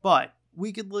 But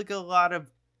we could look at a lot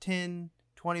of $10,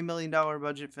 $20 million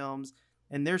budget films,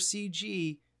 and their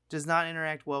CG does not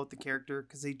interact well with the character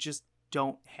because they just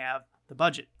don't have the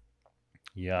budget.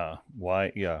 Yeah.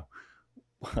 Why? Yeah.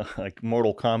 Like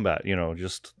Mortal Kombat,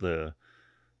 just the...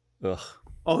 Ugh.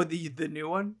 Oh, the new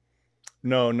one?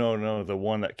 No. The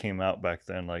one that came out back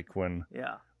then, like when...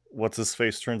 Yeah. What's his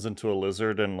face turns into a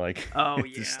lizard and like... Oh,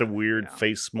 just a weird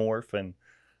face morph and...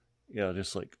 Yeah,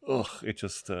 just like, ugh, it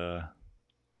just...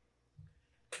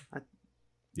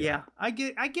 Yeah, I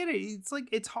get it. It's like,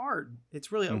 it's hard.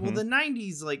 It's really well, the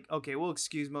 90s, like, okay, we'll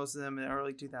excuse most of them in the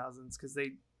early 2000s because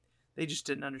they just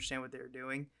didn't understand what they were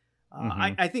doing.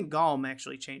 I think Gollum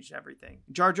actually changed everything.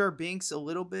 Jar Jar Binks a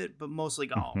little bit, but mostly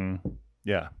Gollum.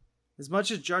 Yeah. As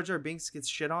much as Jar Jar Binks gets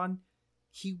shit on,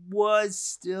 he was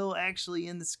still actually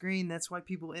in the screen. That's why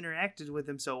people interacted with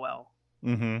him so well.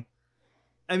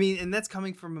 I mean, and that's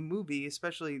coming from a movie,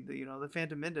 especially the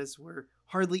Phantom Menace, where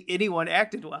hardly anyone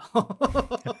acted well.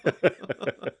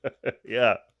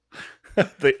 Yeah.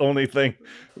 The only thing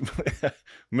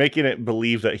making it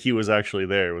believe that he was actually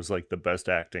there was like the best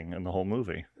acting in the whole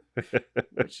movie.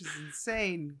 Which is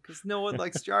insane because no one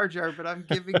likes Jar Jar, but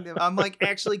I'm like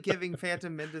actually giving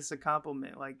Phantom Menace a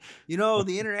compliment. Like,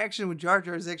 the interaction with Jar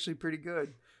Jar is actually pretty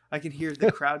good. I can hear the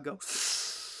crowd go,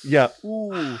 yeah.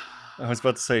 Ooh. I was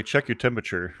about to say, check your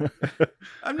temperature.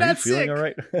 I'm not sick. Feeling all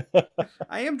right?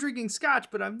 I am drinking scotch,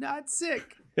 but I'm not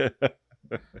sick.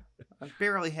 I've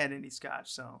barely had any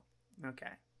scotch, so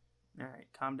okay. All right,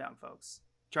 calm down, folks.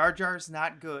 Jar Jar's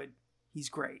not good. He's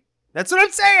great. That's what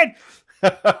I'm saying.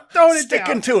 Throwing it Sticking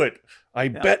down. to it. I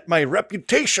bet my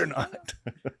reputation on it.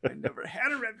 I never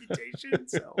had a reputation,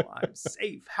 so I'm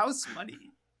safe. House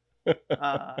money.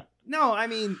 No, I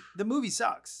mean, the movie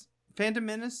sucks. Phantom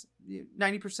Menace,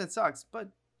 90% sucks, but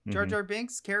Jar Jar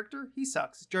Binks' character, he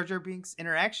sucks. Jar Jar Binks'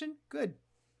 interaction, good.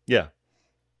 Yeah.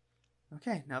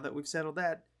 Okay, now that we've settled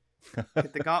that,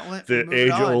 Hit the gauntlet. The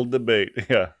age-old debate.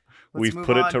 Yeah. We've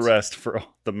put it to rest for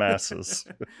the masses.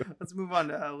 Let's move on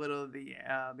to a little of the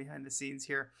behind the scenes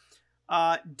here.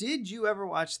 Did you ever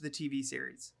watch the TV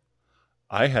series?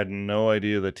 I had no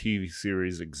idea the TV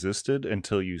series existed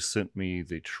until you sent me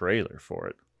the trailer for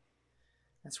it.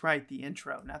 That's right, the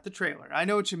intro, not the trailer. I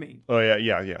know what you mean. Oh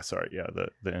yeah. Sorry, yeah,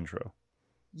 the intro.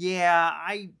 Yeah,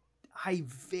 I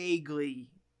vaguely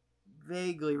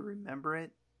remember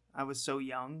it. I was so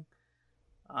young.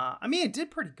 I mean, it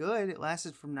did pretty good. It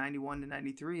lasted from 91 to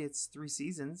 93. It's 3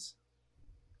 seasons.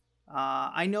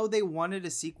 I know they wanted a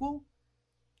sequel.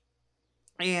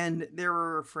 And they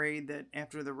were afraid that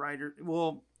after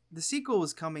the sequel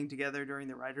was coming together during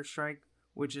the writer's strike,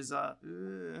 which is,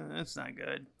 that's not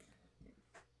good.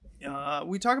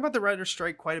 We talk about the writer's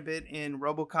strike quite a bit in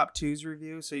RoboCop 2's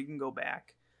review, so you can go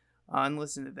back and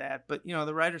listen to that. But,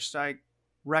 the writer's strike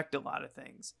wrecked a lot of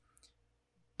things.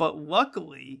 But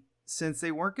luckily, since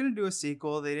they weren't going to do a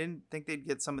sequel, they didn't think they'd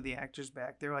get some of the actors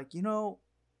back. They're like,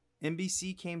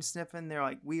 NBC came sniffing. They're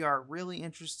like, we are really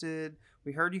interested.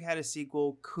 We heard you had a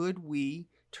sequel. Could we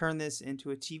turn this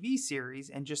into a TV series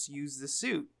and just use the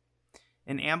suit?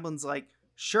 And Amblin's like,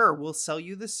 sure, we'll sell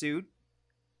you the suit.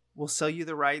 We'll sell you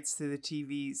the rights to the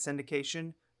TV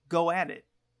syndication. Go at it.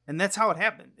 And that's how it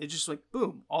happened. It's just like,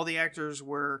 boom, all the actors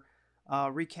were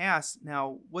recast.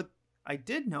 Now, what I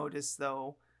did notice,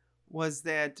 though, was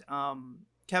that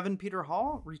Kevin Peter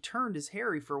Hall returned as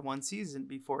Harry for 1 season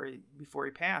before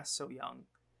he passed so young.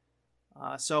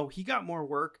 So he got more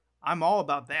work. I'm all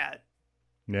about that.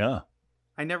 Yeah.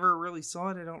 I never really saw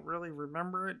it. I don't really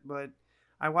remember it, but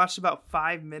I watched about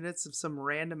 5 minutes of some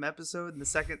random episode in the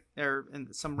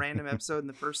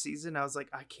first season. I was like,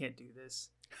 I can't do this.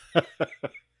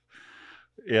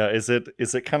 Yeah. Is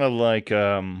it kind of like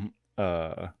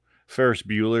Ferris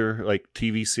Bueller, like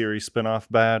TV series spinoff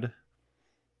bad?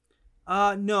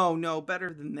 No,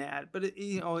 better than that. But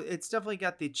it's definitely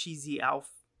got the cheesy Alf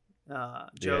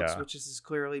jokes, which is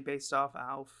clearly based off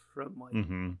Alf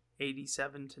from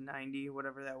 87 to 90,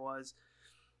 whatever that was.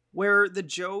 Where the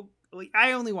joke,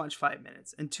 I only watched 5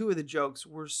 minutes, and 2 of the jokes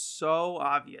were so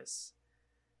obvious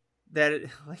that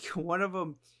one of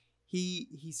them,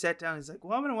 he sat down. He's like,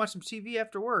 "Well, I'm gonna watch some TV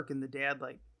after work," and the dad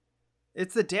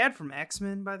it's the dad from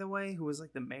X-Men, by the way, who was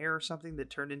like the mayor or something that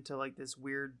turned into like this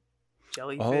weird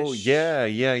jellyfish. Oh yeah.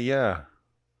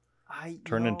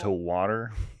 Turned into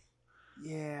water.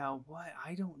 Yeah, what?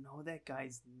 I don't know that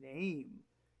guy's name.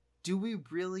 Do we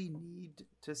really need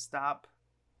to stop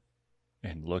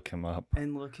and look him up?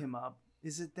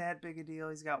 Is it that big a deal?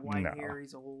 He's got white hair.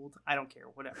 He's old. I don't care.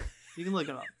 Whatever. You can look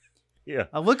him up. Yeah.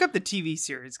 I'll look up the TV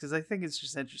series because I think it's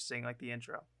just interesting, like the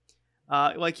intro.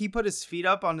 He put his feet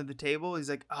up onto the table. He's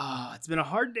like, it's been a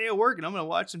hard day of work and I'm going to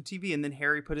watch some TV. And then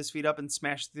Harry put his feet up and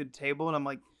smashed through the table. And I'm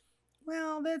like,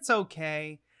 well, that's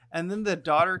okay. And then the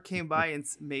daughter came by and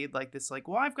made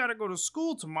well, I've got to go to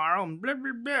school tomorrow and blah,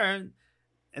 blah, blah.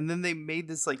 And then they made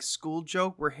this school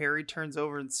joke where Harry turns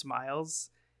over and smiles.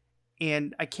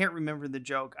 And I can't remember the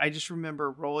joke. I just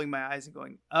remember rolling my eyes and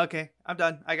going, okay, I'm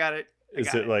done. I got it.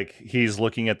 Is it like he's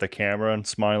looking at the camera and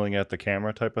smiling at the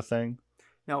camera type of thing?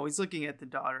 No, he's looking at the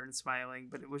daughter and smiling,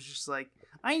 but it was just like,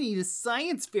 I need a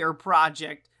science fair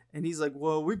project. And he's like,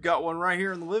 well, we've got one right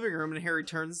here in the living room. And Harry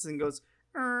turns and goes,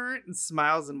 and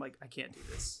smiles. And I'm like, I can't do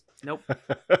this. Nope.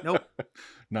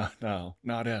 Not now.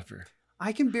 Not ever.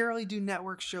 I can barely do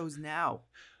network shows now.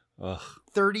 Ugh.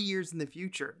 30 years in the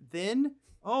future. Then,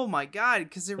 oh my God,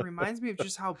 because it reminds me of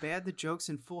just how bad the jokes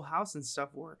in Full House and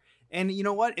stuff were. And you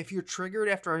know what? If you're triggered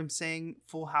after I'm saying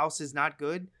Full House is not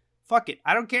good, fuck it.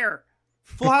 I don't care.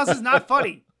 Full House is not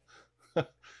funny.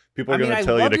 People are going to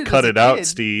tell you to cut it out,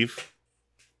 Steve.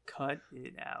 Cut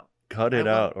it out. Cut it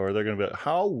out, or they're going to be like,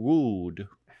 how rude.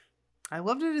 I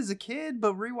loved it as a kid,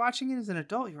 but rewatching it as an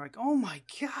adult, you're like, oh my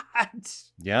God.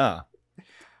 Yeah.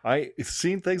 I've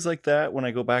seen things like that. When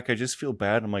I go back, I just feel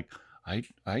bad. I'm like,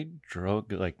 I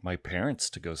drug my parents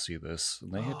to go see this,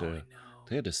 and they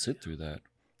had to sit through that.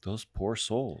 Those poor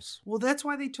souls. Well, that's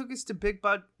why they took us to big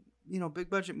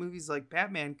budget movies like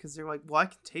Batman, because they're like, well, I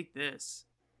can take this.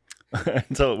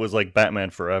 Until it was like Batman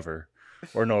Forever.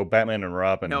 Or no, Batman and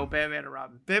Robin. No, Batman and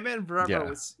Robin. Batman and Forever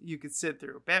was you could sit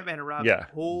through. Batman and Robin. Yeah,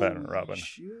 holy Batman and Robin.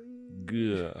 Shit.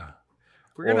 Yeah.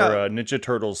 Or Ninja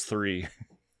Turtles 3.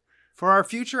 For our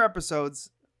future episodes,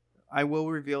 I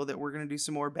will reveal that we're going to do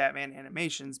some more Batman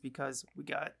animations because we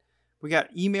got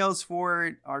emails for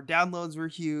it. Our downloads were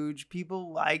huge.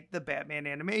 People like the Batman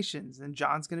animations, and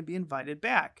John's going to be invited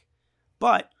back.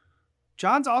 But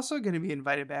John's also going to be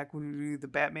invited back when we do the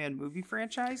Batman movie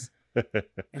franchise,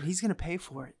 and he's going to pay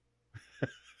for it.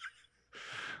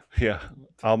 Yeah,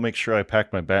 I'll make sure I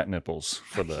pack my bat nipples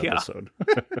for the episode.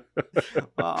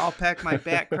 Well, I'll pack my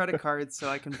bat credit cards so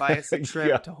I can buy us a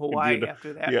trip to Hawaii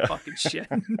after that fucking shit.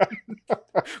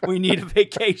 We need a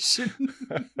vacation.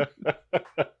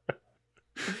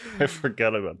 I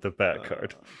forgot about the bat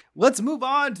card. Let's move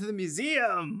on to the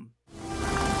museum.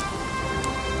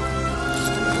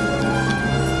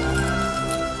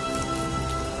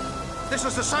 This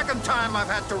is the second time I've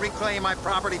had to reclaim my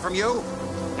property from you.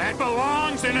 That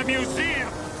belongs in a museum.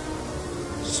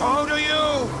 So do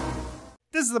you.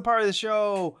 This is the part of the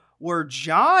show where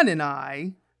John and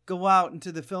I go out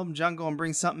into the film jungle and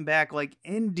bring something back like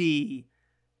Indy.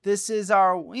 This is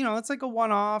our, it's like a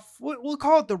one-off. We'll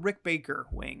call it the Rick Baker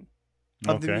wing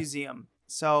of the museum.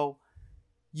 So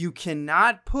you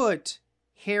cannot put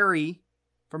Harry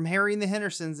from Harry and the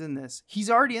Hendersons in this. He's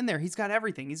already in there. He's got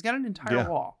everything. He's got an entire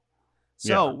wall.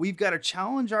 So we've got to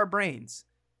challenge our brains.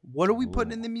 What are we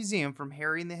putting in the museum from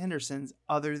Harry and the Hendersons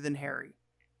other than Harry?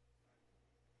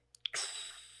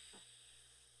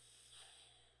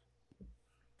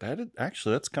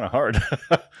 That's kind of hard.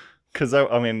 Because,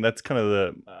 that's kind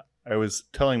of I was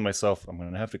telling myself I'm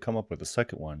going to have to come up with a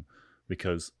second one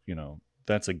because,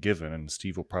 that's a given. And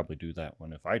Steve will probably do that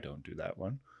one if I don't do that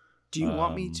one. Do you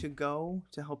want me to go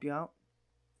to help you out?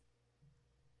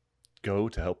 Go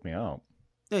to help me out?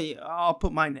 Yeah, I'll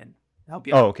put mine in. Help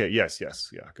you out. Oh, okay. Yes. Yeah,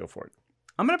 go for it.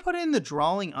 I'm going to put in the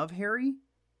drawing of Harry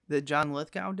that John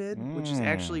Lithgow did, which is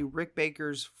actually Rick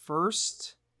Baker's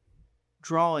first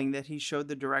drawing that he showed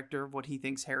the director of what he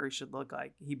thinks Harry should look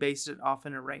like. He based it off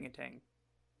an orangutan.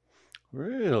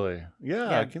 Really?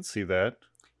 Yeah, I can see that.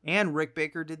 And Rick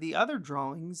Baker did the other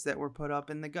drawings that were put up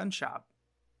in the gun shop,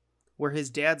 where his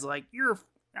dad's like,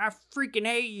 I freaking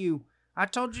hate you. I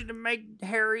told you to make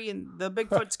Harry and the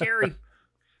Bigfoot scary.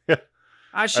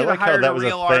 I should have hired a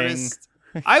real artist.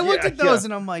 I looked at those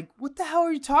and I'm like, what the hell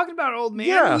are you talking about, old man?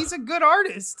 Yeah. He's a good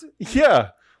artist.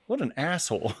 Yeah. What an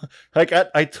asshole. Like,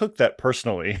 I took that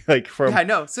personally. Like, from I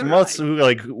know. So from us who,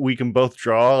 like, we can both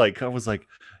draw. Like, I was like,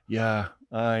 yeah,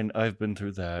 I've been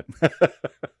through that.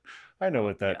 I know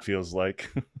what that feels like.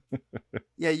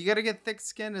 Yeah, you got to get thick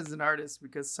skin as an artist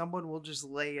because someone will just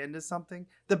lay into something.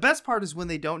 The best part is when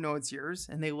they don't know it's yours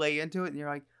and they lay into it and you're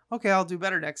like, okay, I'll do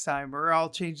better next time, or I'll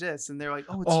change this. And they're like,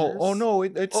 oh, it's yours? Oh, no,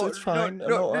 it's fine.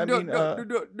 No.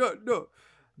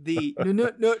 The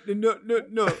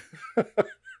no.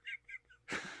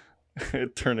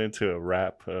 It turned into a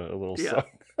rap, a little song.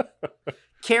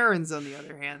 Karens, on the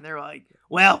other hand, they're like,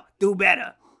 well, do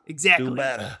better. Exactly. Do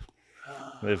better.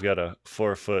 They've got a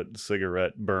 4-foot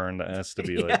cigarette burn that has to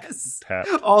be like tapped.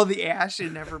 All the ash,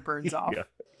 it never burns off. Yeah.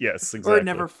 Yes, exactly. Or it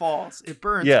never falls. It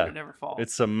burns, but it never falls.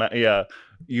 It's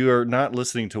you're not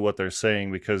listening to what they're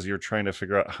saying because you're trying to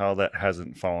figure out how that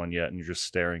hasn't fallen yet, and you're just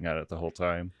staring at it the whole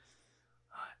time.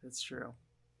 That's true.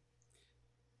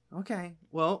 Okay,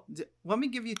 well, let me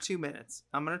give you 2 minutes.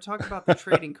 I'm going to talk about the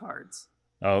trading cards.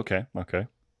 Oh, okay.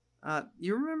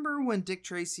 You remember when Dick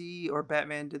Tracy or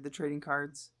Batman did the trading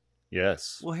cards?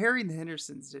 Yes. Well, Harry and the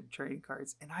Hendersons did trading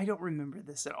cards, and I don't remember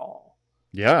this at all.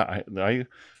 Yeah, I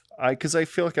because I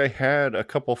feel like I had a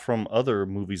couple from other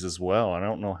movies as well. I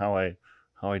don't know how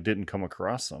I didn't come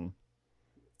across them.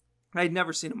 I had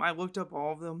never seen them. I looked up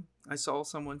all of them. I saw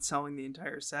someone selling the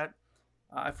entire set.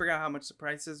 I forgot how much the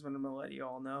price is, but I'm going to let you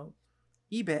all know.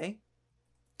 eBay.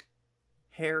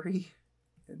 Harry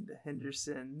and the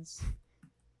Hendersons.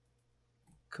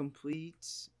 Complete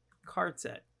card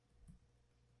set.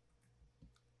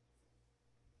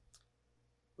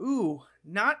 Ooh,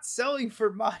 not selling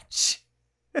for much.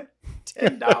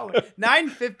 $10.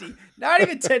 $9.50. Not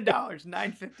even $10.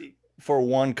 $9.50. For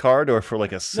one card or for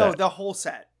like a set? No, the whole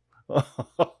set.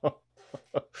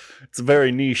 It's a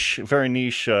very niche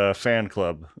fan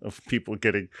club of people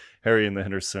getting Harry and the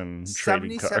Henderson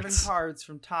trading cards. 77 cards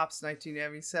from Topps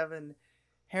 1997.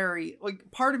 Harry, like,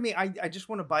 part of me, I just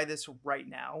want to buy this right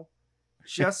now,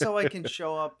 just so I can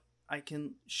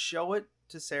show it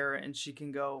to Sarah and she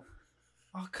can go,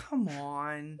 oh, come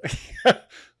on.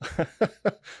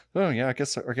 Oh, yeah, I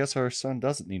guess our son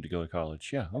doesn't need to go to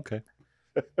college. Yeah, okay.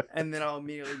 And then I'll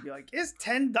immediately be like, it's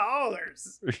 $10.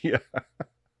 Yeah.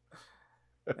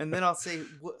 And then I'll say,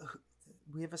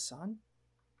 we have a son?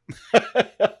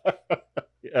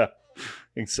 Yeah,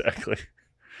 exactly.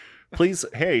 Please,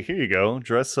 hey, here you go.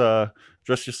 Dress your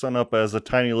son up as a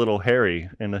tiny little Harry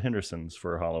and the Hendersons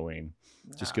for Halloween.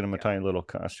 Just get him a tiny little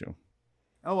costume.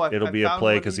 Oh, it'll be a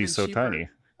play because he's so tiny.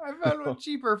 I found one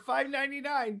cheaper,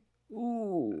 $5.99.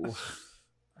 Ooh.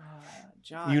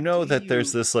 John, you know that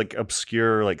there's this like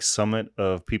obscure like summit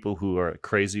of people who are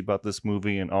crazy about this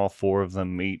movie, and all four of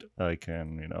them meet they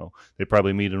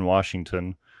probably meet in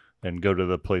Washington and go to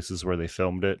the places where they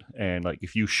filmed it. And like,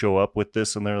 if you show up with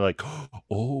this and they're like,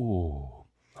 oh,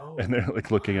 and they're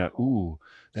like looking at, ooh,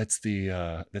 that's the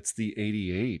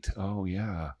 88. Oh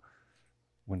yeah.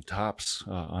 When Topps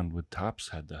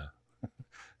had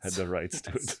the rights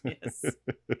to it. Yes.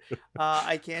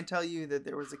 I can tell you that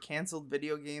there was a canceled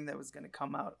video game that was going to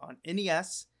come out on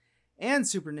NES and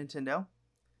Super Nintendo.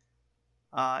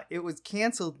 It was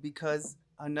canceled because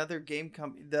another game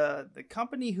company, the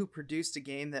company who produced a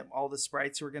game that all the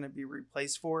sprites were going to be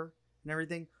replaced for and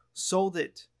everything, sold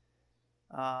it.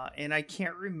 And I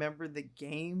can't remember the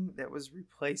game that was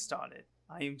replaced on it.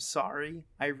 I am sorry.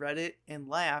 I read it and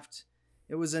laughed.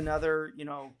 It was another,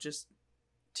 just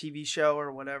TV show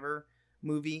or whatever,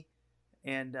 movie.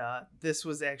 And this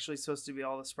was actually supposed to be,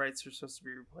 all the sprites were supposed to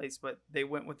be replaced, but they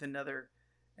went with another.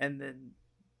 And then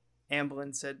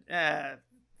Amblin said,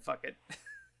 fuck it.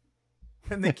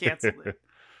 And they canceled it.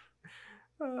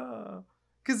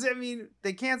 Because,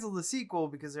 they canceled the sequel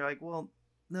because they're like, well,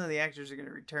 none of the actors are going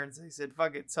to return. So they said,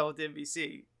 fuck it, sell it to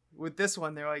NBC. With this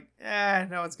one, they're like,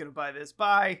 no one's going to buy this.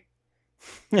 Bye.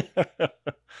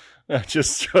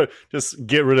 Just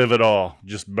get rid of it all.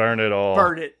 Just burn it all.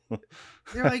 Burn it.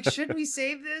 They're like, should we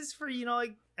save this for,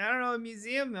 a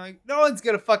museum? They're like, no one's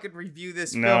going to fucking review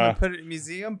this film and put it in a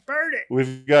museum. Burn it.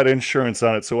 We've got insurance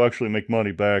on it, so we'll actually make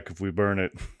money back if we burn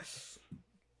it.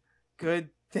 Good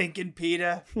thinking,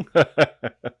 PETA.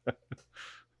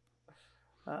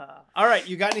 All right,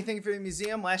 you got anything for the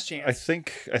museum? Last chance. I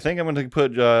think I'm going to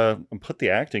put the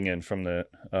acting in from the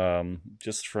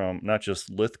just from not just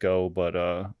Lithgow but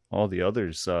all the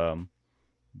others.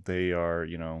 They are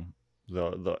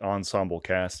the ensemble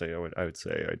cast. I would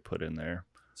say I'd put in there.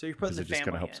 So you're putting the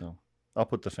family in. So I'll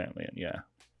put the family in. Yeah.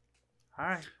 All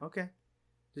right. Okay.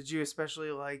 Did you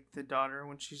especially like the daughter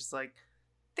when she's like,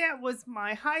 "That was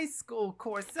my high school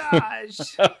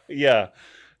corsage"? Yeah.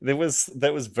 That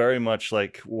was very much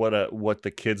like what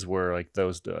the kids were like,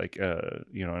 those like in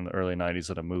the early 90s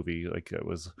at a movie. Like, it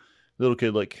was a little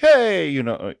kid like, hey,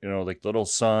 like, little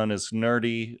son is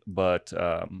nerdy but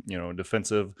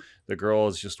defensive. The girl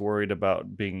is just worried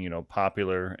about being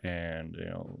popular and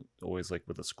always like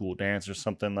with a school dance or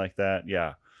something like that.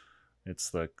 Yeah,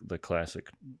 it's the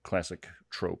classic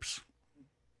tropes.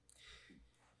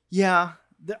 Yeah.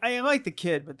 I like the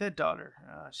kid, but that daughter,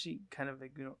 she kind of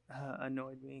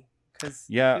annoyed me because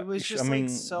it was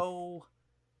just so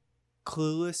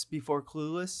clueless before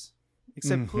Clueless.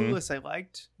 Except Clueless I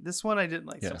liked. This one I didn't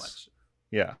like so much.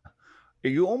 Yeah.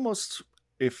 You almost,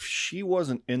 if she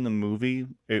wasn't in the movie,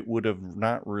 it would have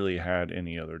not really had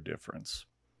any other difference.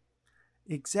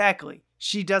 Exactly.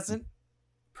 She doesn't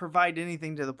provide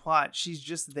anything to the plot. She's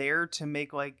just there to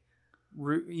make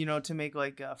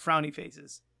frowny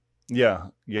faces. Yeah.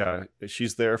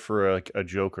 She's there for like a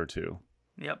joke or two.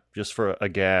 Yep. Just for a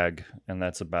gag, and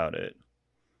that's about it.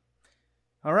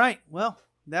 All right. Well,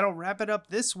 that'll wrap it up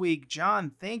this week.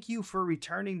 John, thank you for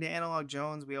returning to Analog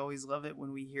Jones. We always love it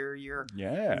when we hear your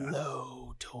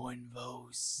low tone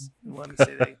voice. Let me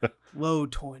say that. Low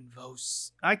tone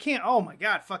voice. I can't. Oh my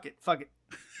God. Fuck it.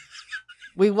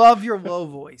 We love your low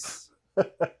voice.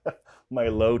 My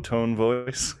low tone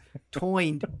voice.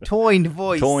 Toined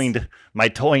voice. My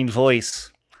toined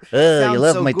voice. You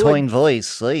love so my good. toined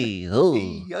voice. Hey,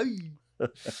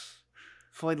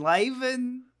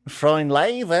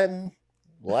 Freundleiven.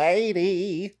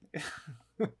 Lady.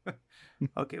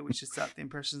 Okay, we should stop the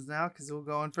impressions now because we'll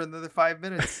go on for another 5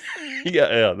 minutes.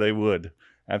 Yeah, they would.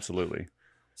 Absolutely.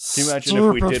 Can you imagine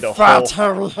if we did a fat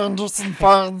whole... Harry Henderson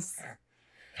fans.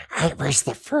 I was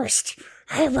the first.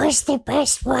 I was the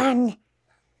best one.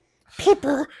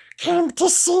 People came to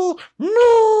see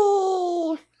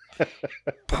me.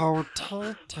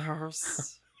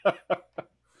 Potatoes.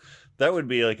 That would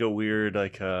be like a weird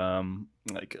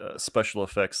special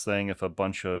effects thing if a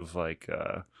bunch of like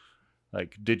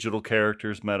digital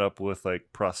characters met up with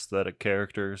like prosthetic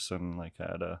characters and like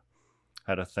had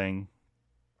a thing.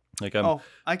 Like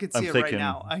I could see it right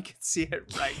now. I could see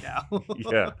it right now.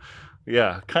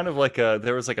 Yeah. Kind of like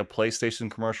there was like a PlayStation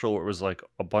commercial where it was like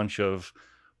a bunch of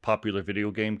popular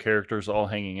video game characters all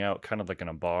hanging out, kind of like in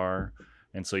a bar,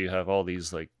 and so you have all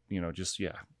these like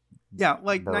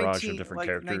like barrage of different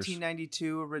characters.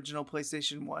 1992 original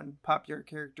PlayStation 1 popular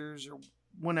characters or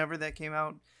whenever that came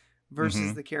out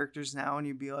versus the characters now, and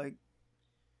you'd be like,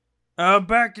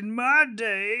 back in my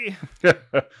day,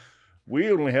 we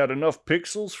only had enough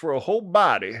pixels for a whole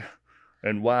body.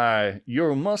 And why,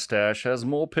 your mustache has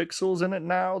more pixels in it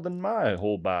now than my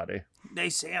whole body.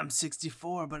 They say I'm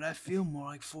 64, but I feel more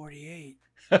like 48.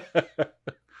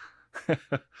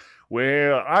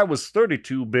 Well, I was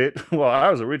 32-bit. Well,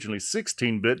 I was originally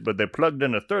 16-bit, but they plugged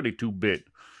in a 32-bit.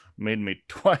 Made me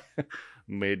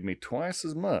twice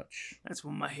as much. That's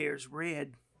when my hair's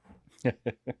red.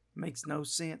 Makes no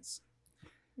sense.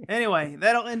 Anyway,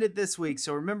 that'll end it this week,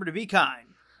 so remember to be kind.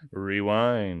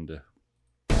 Rewind.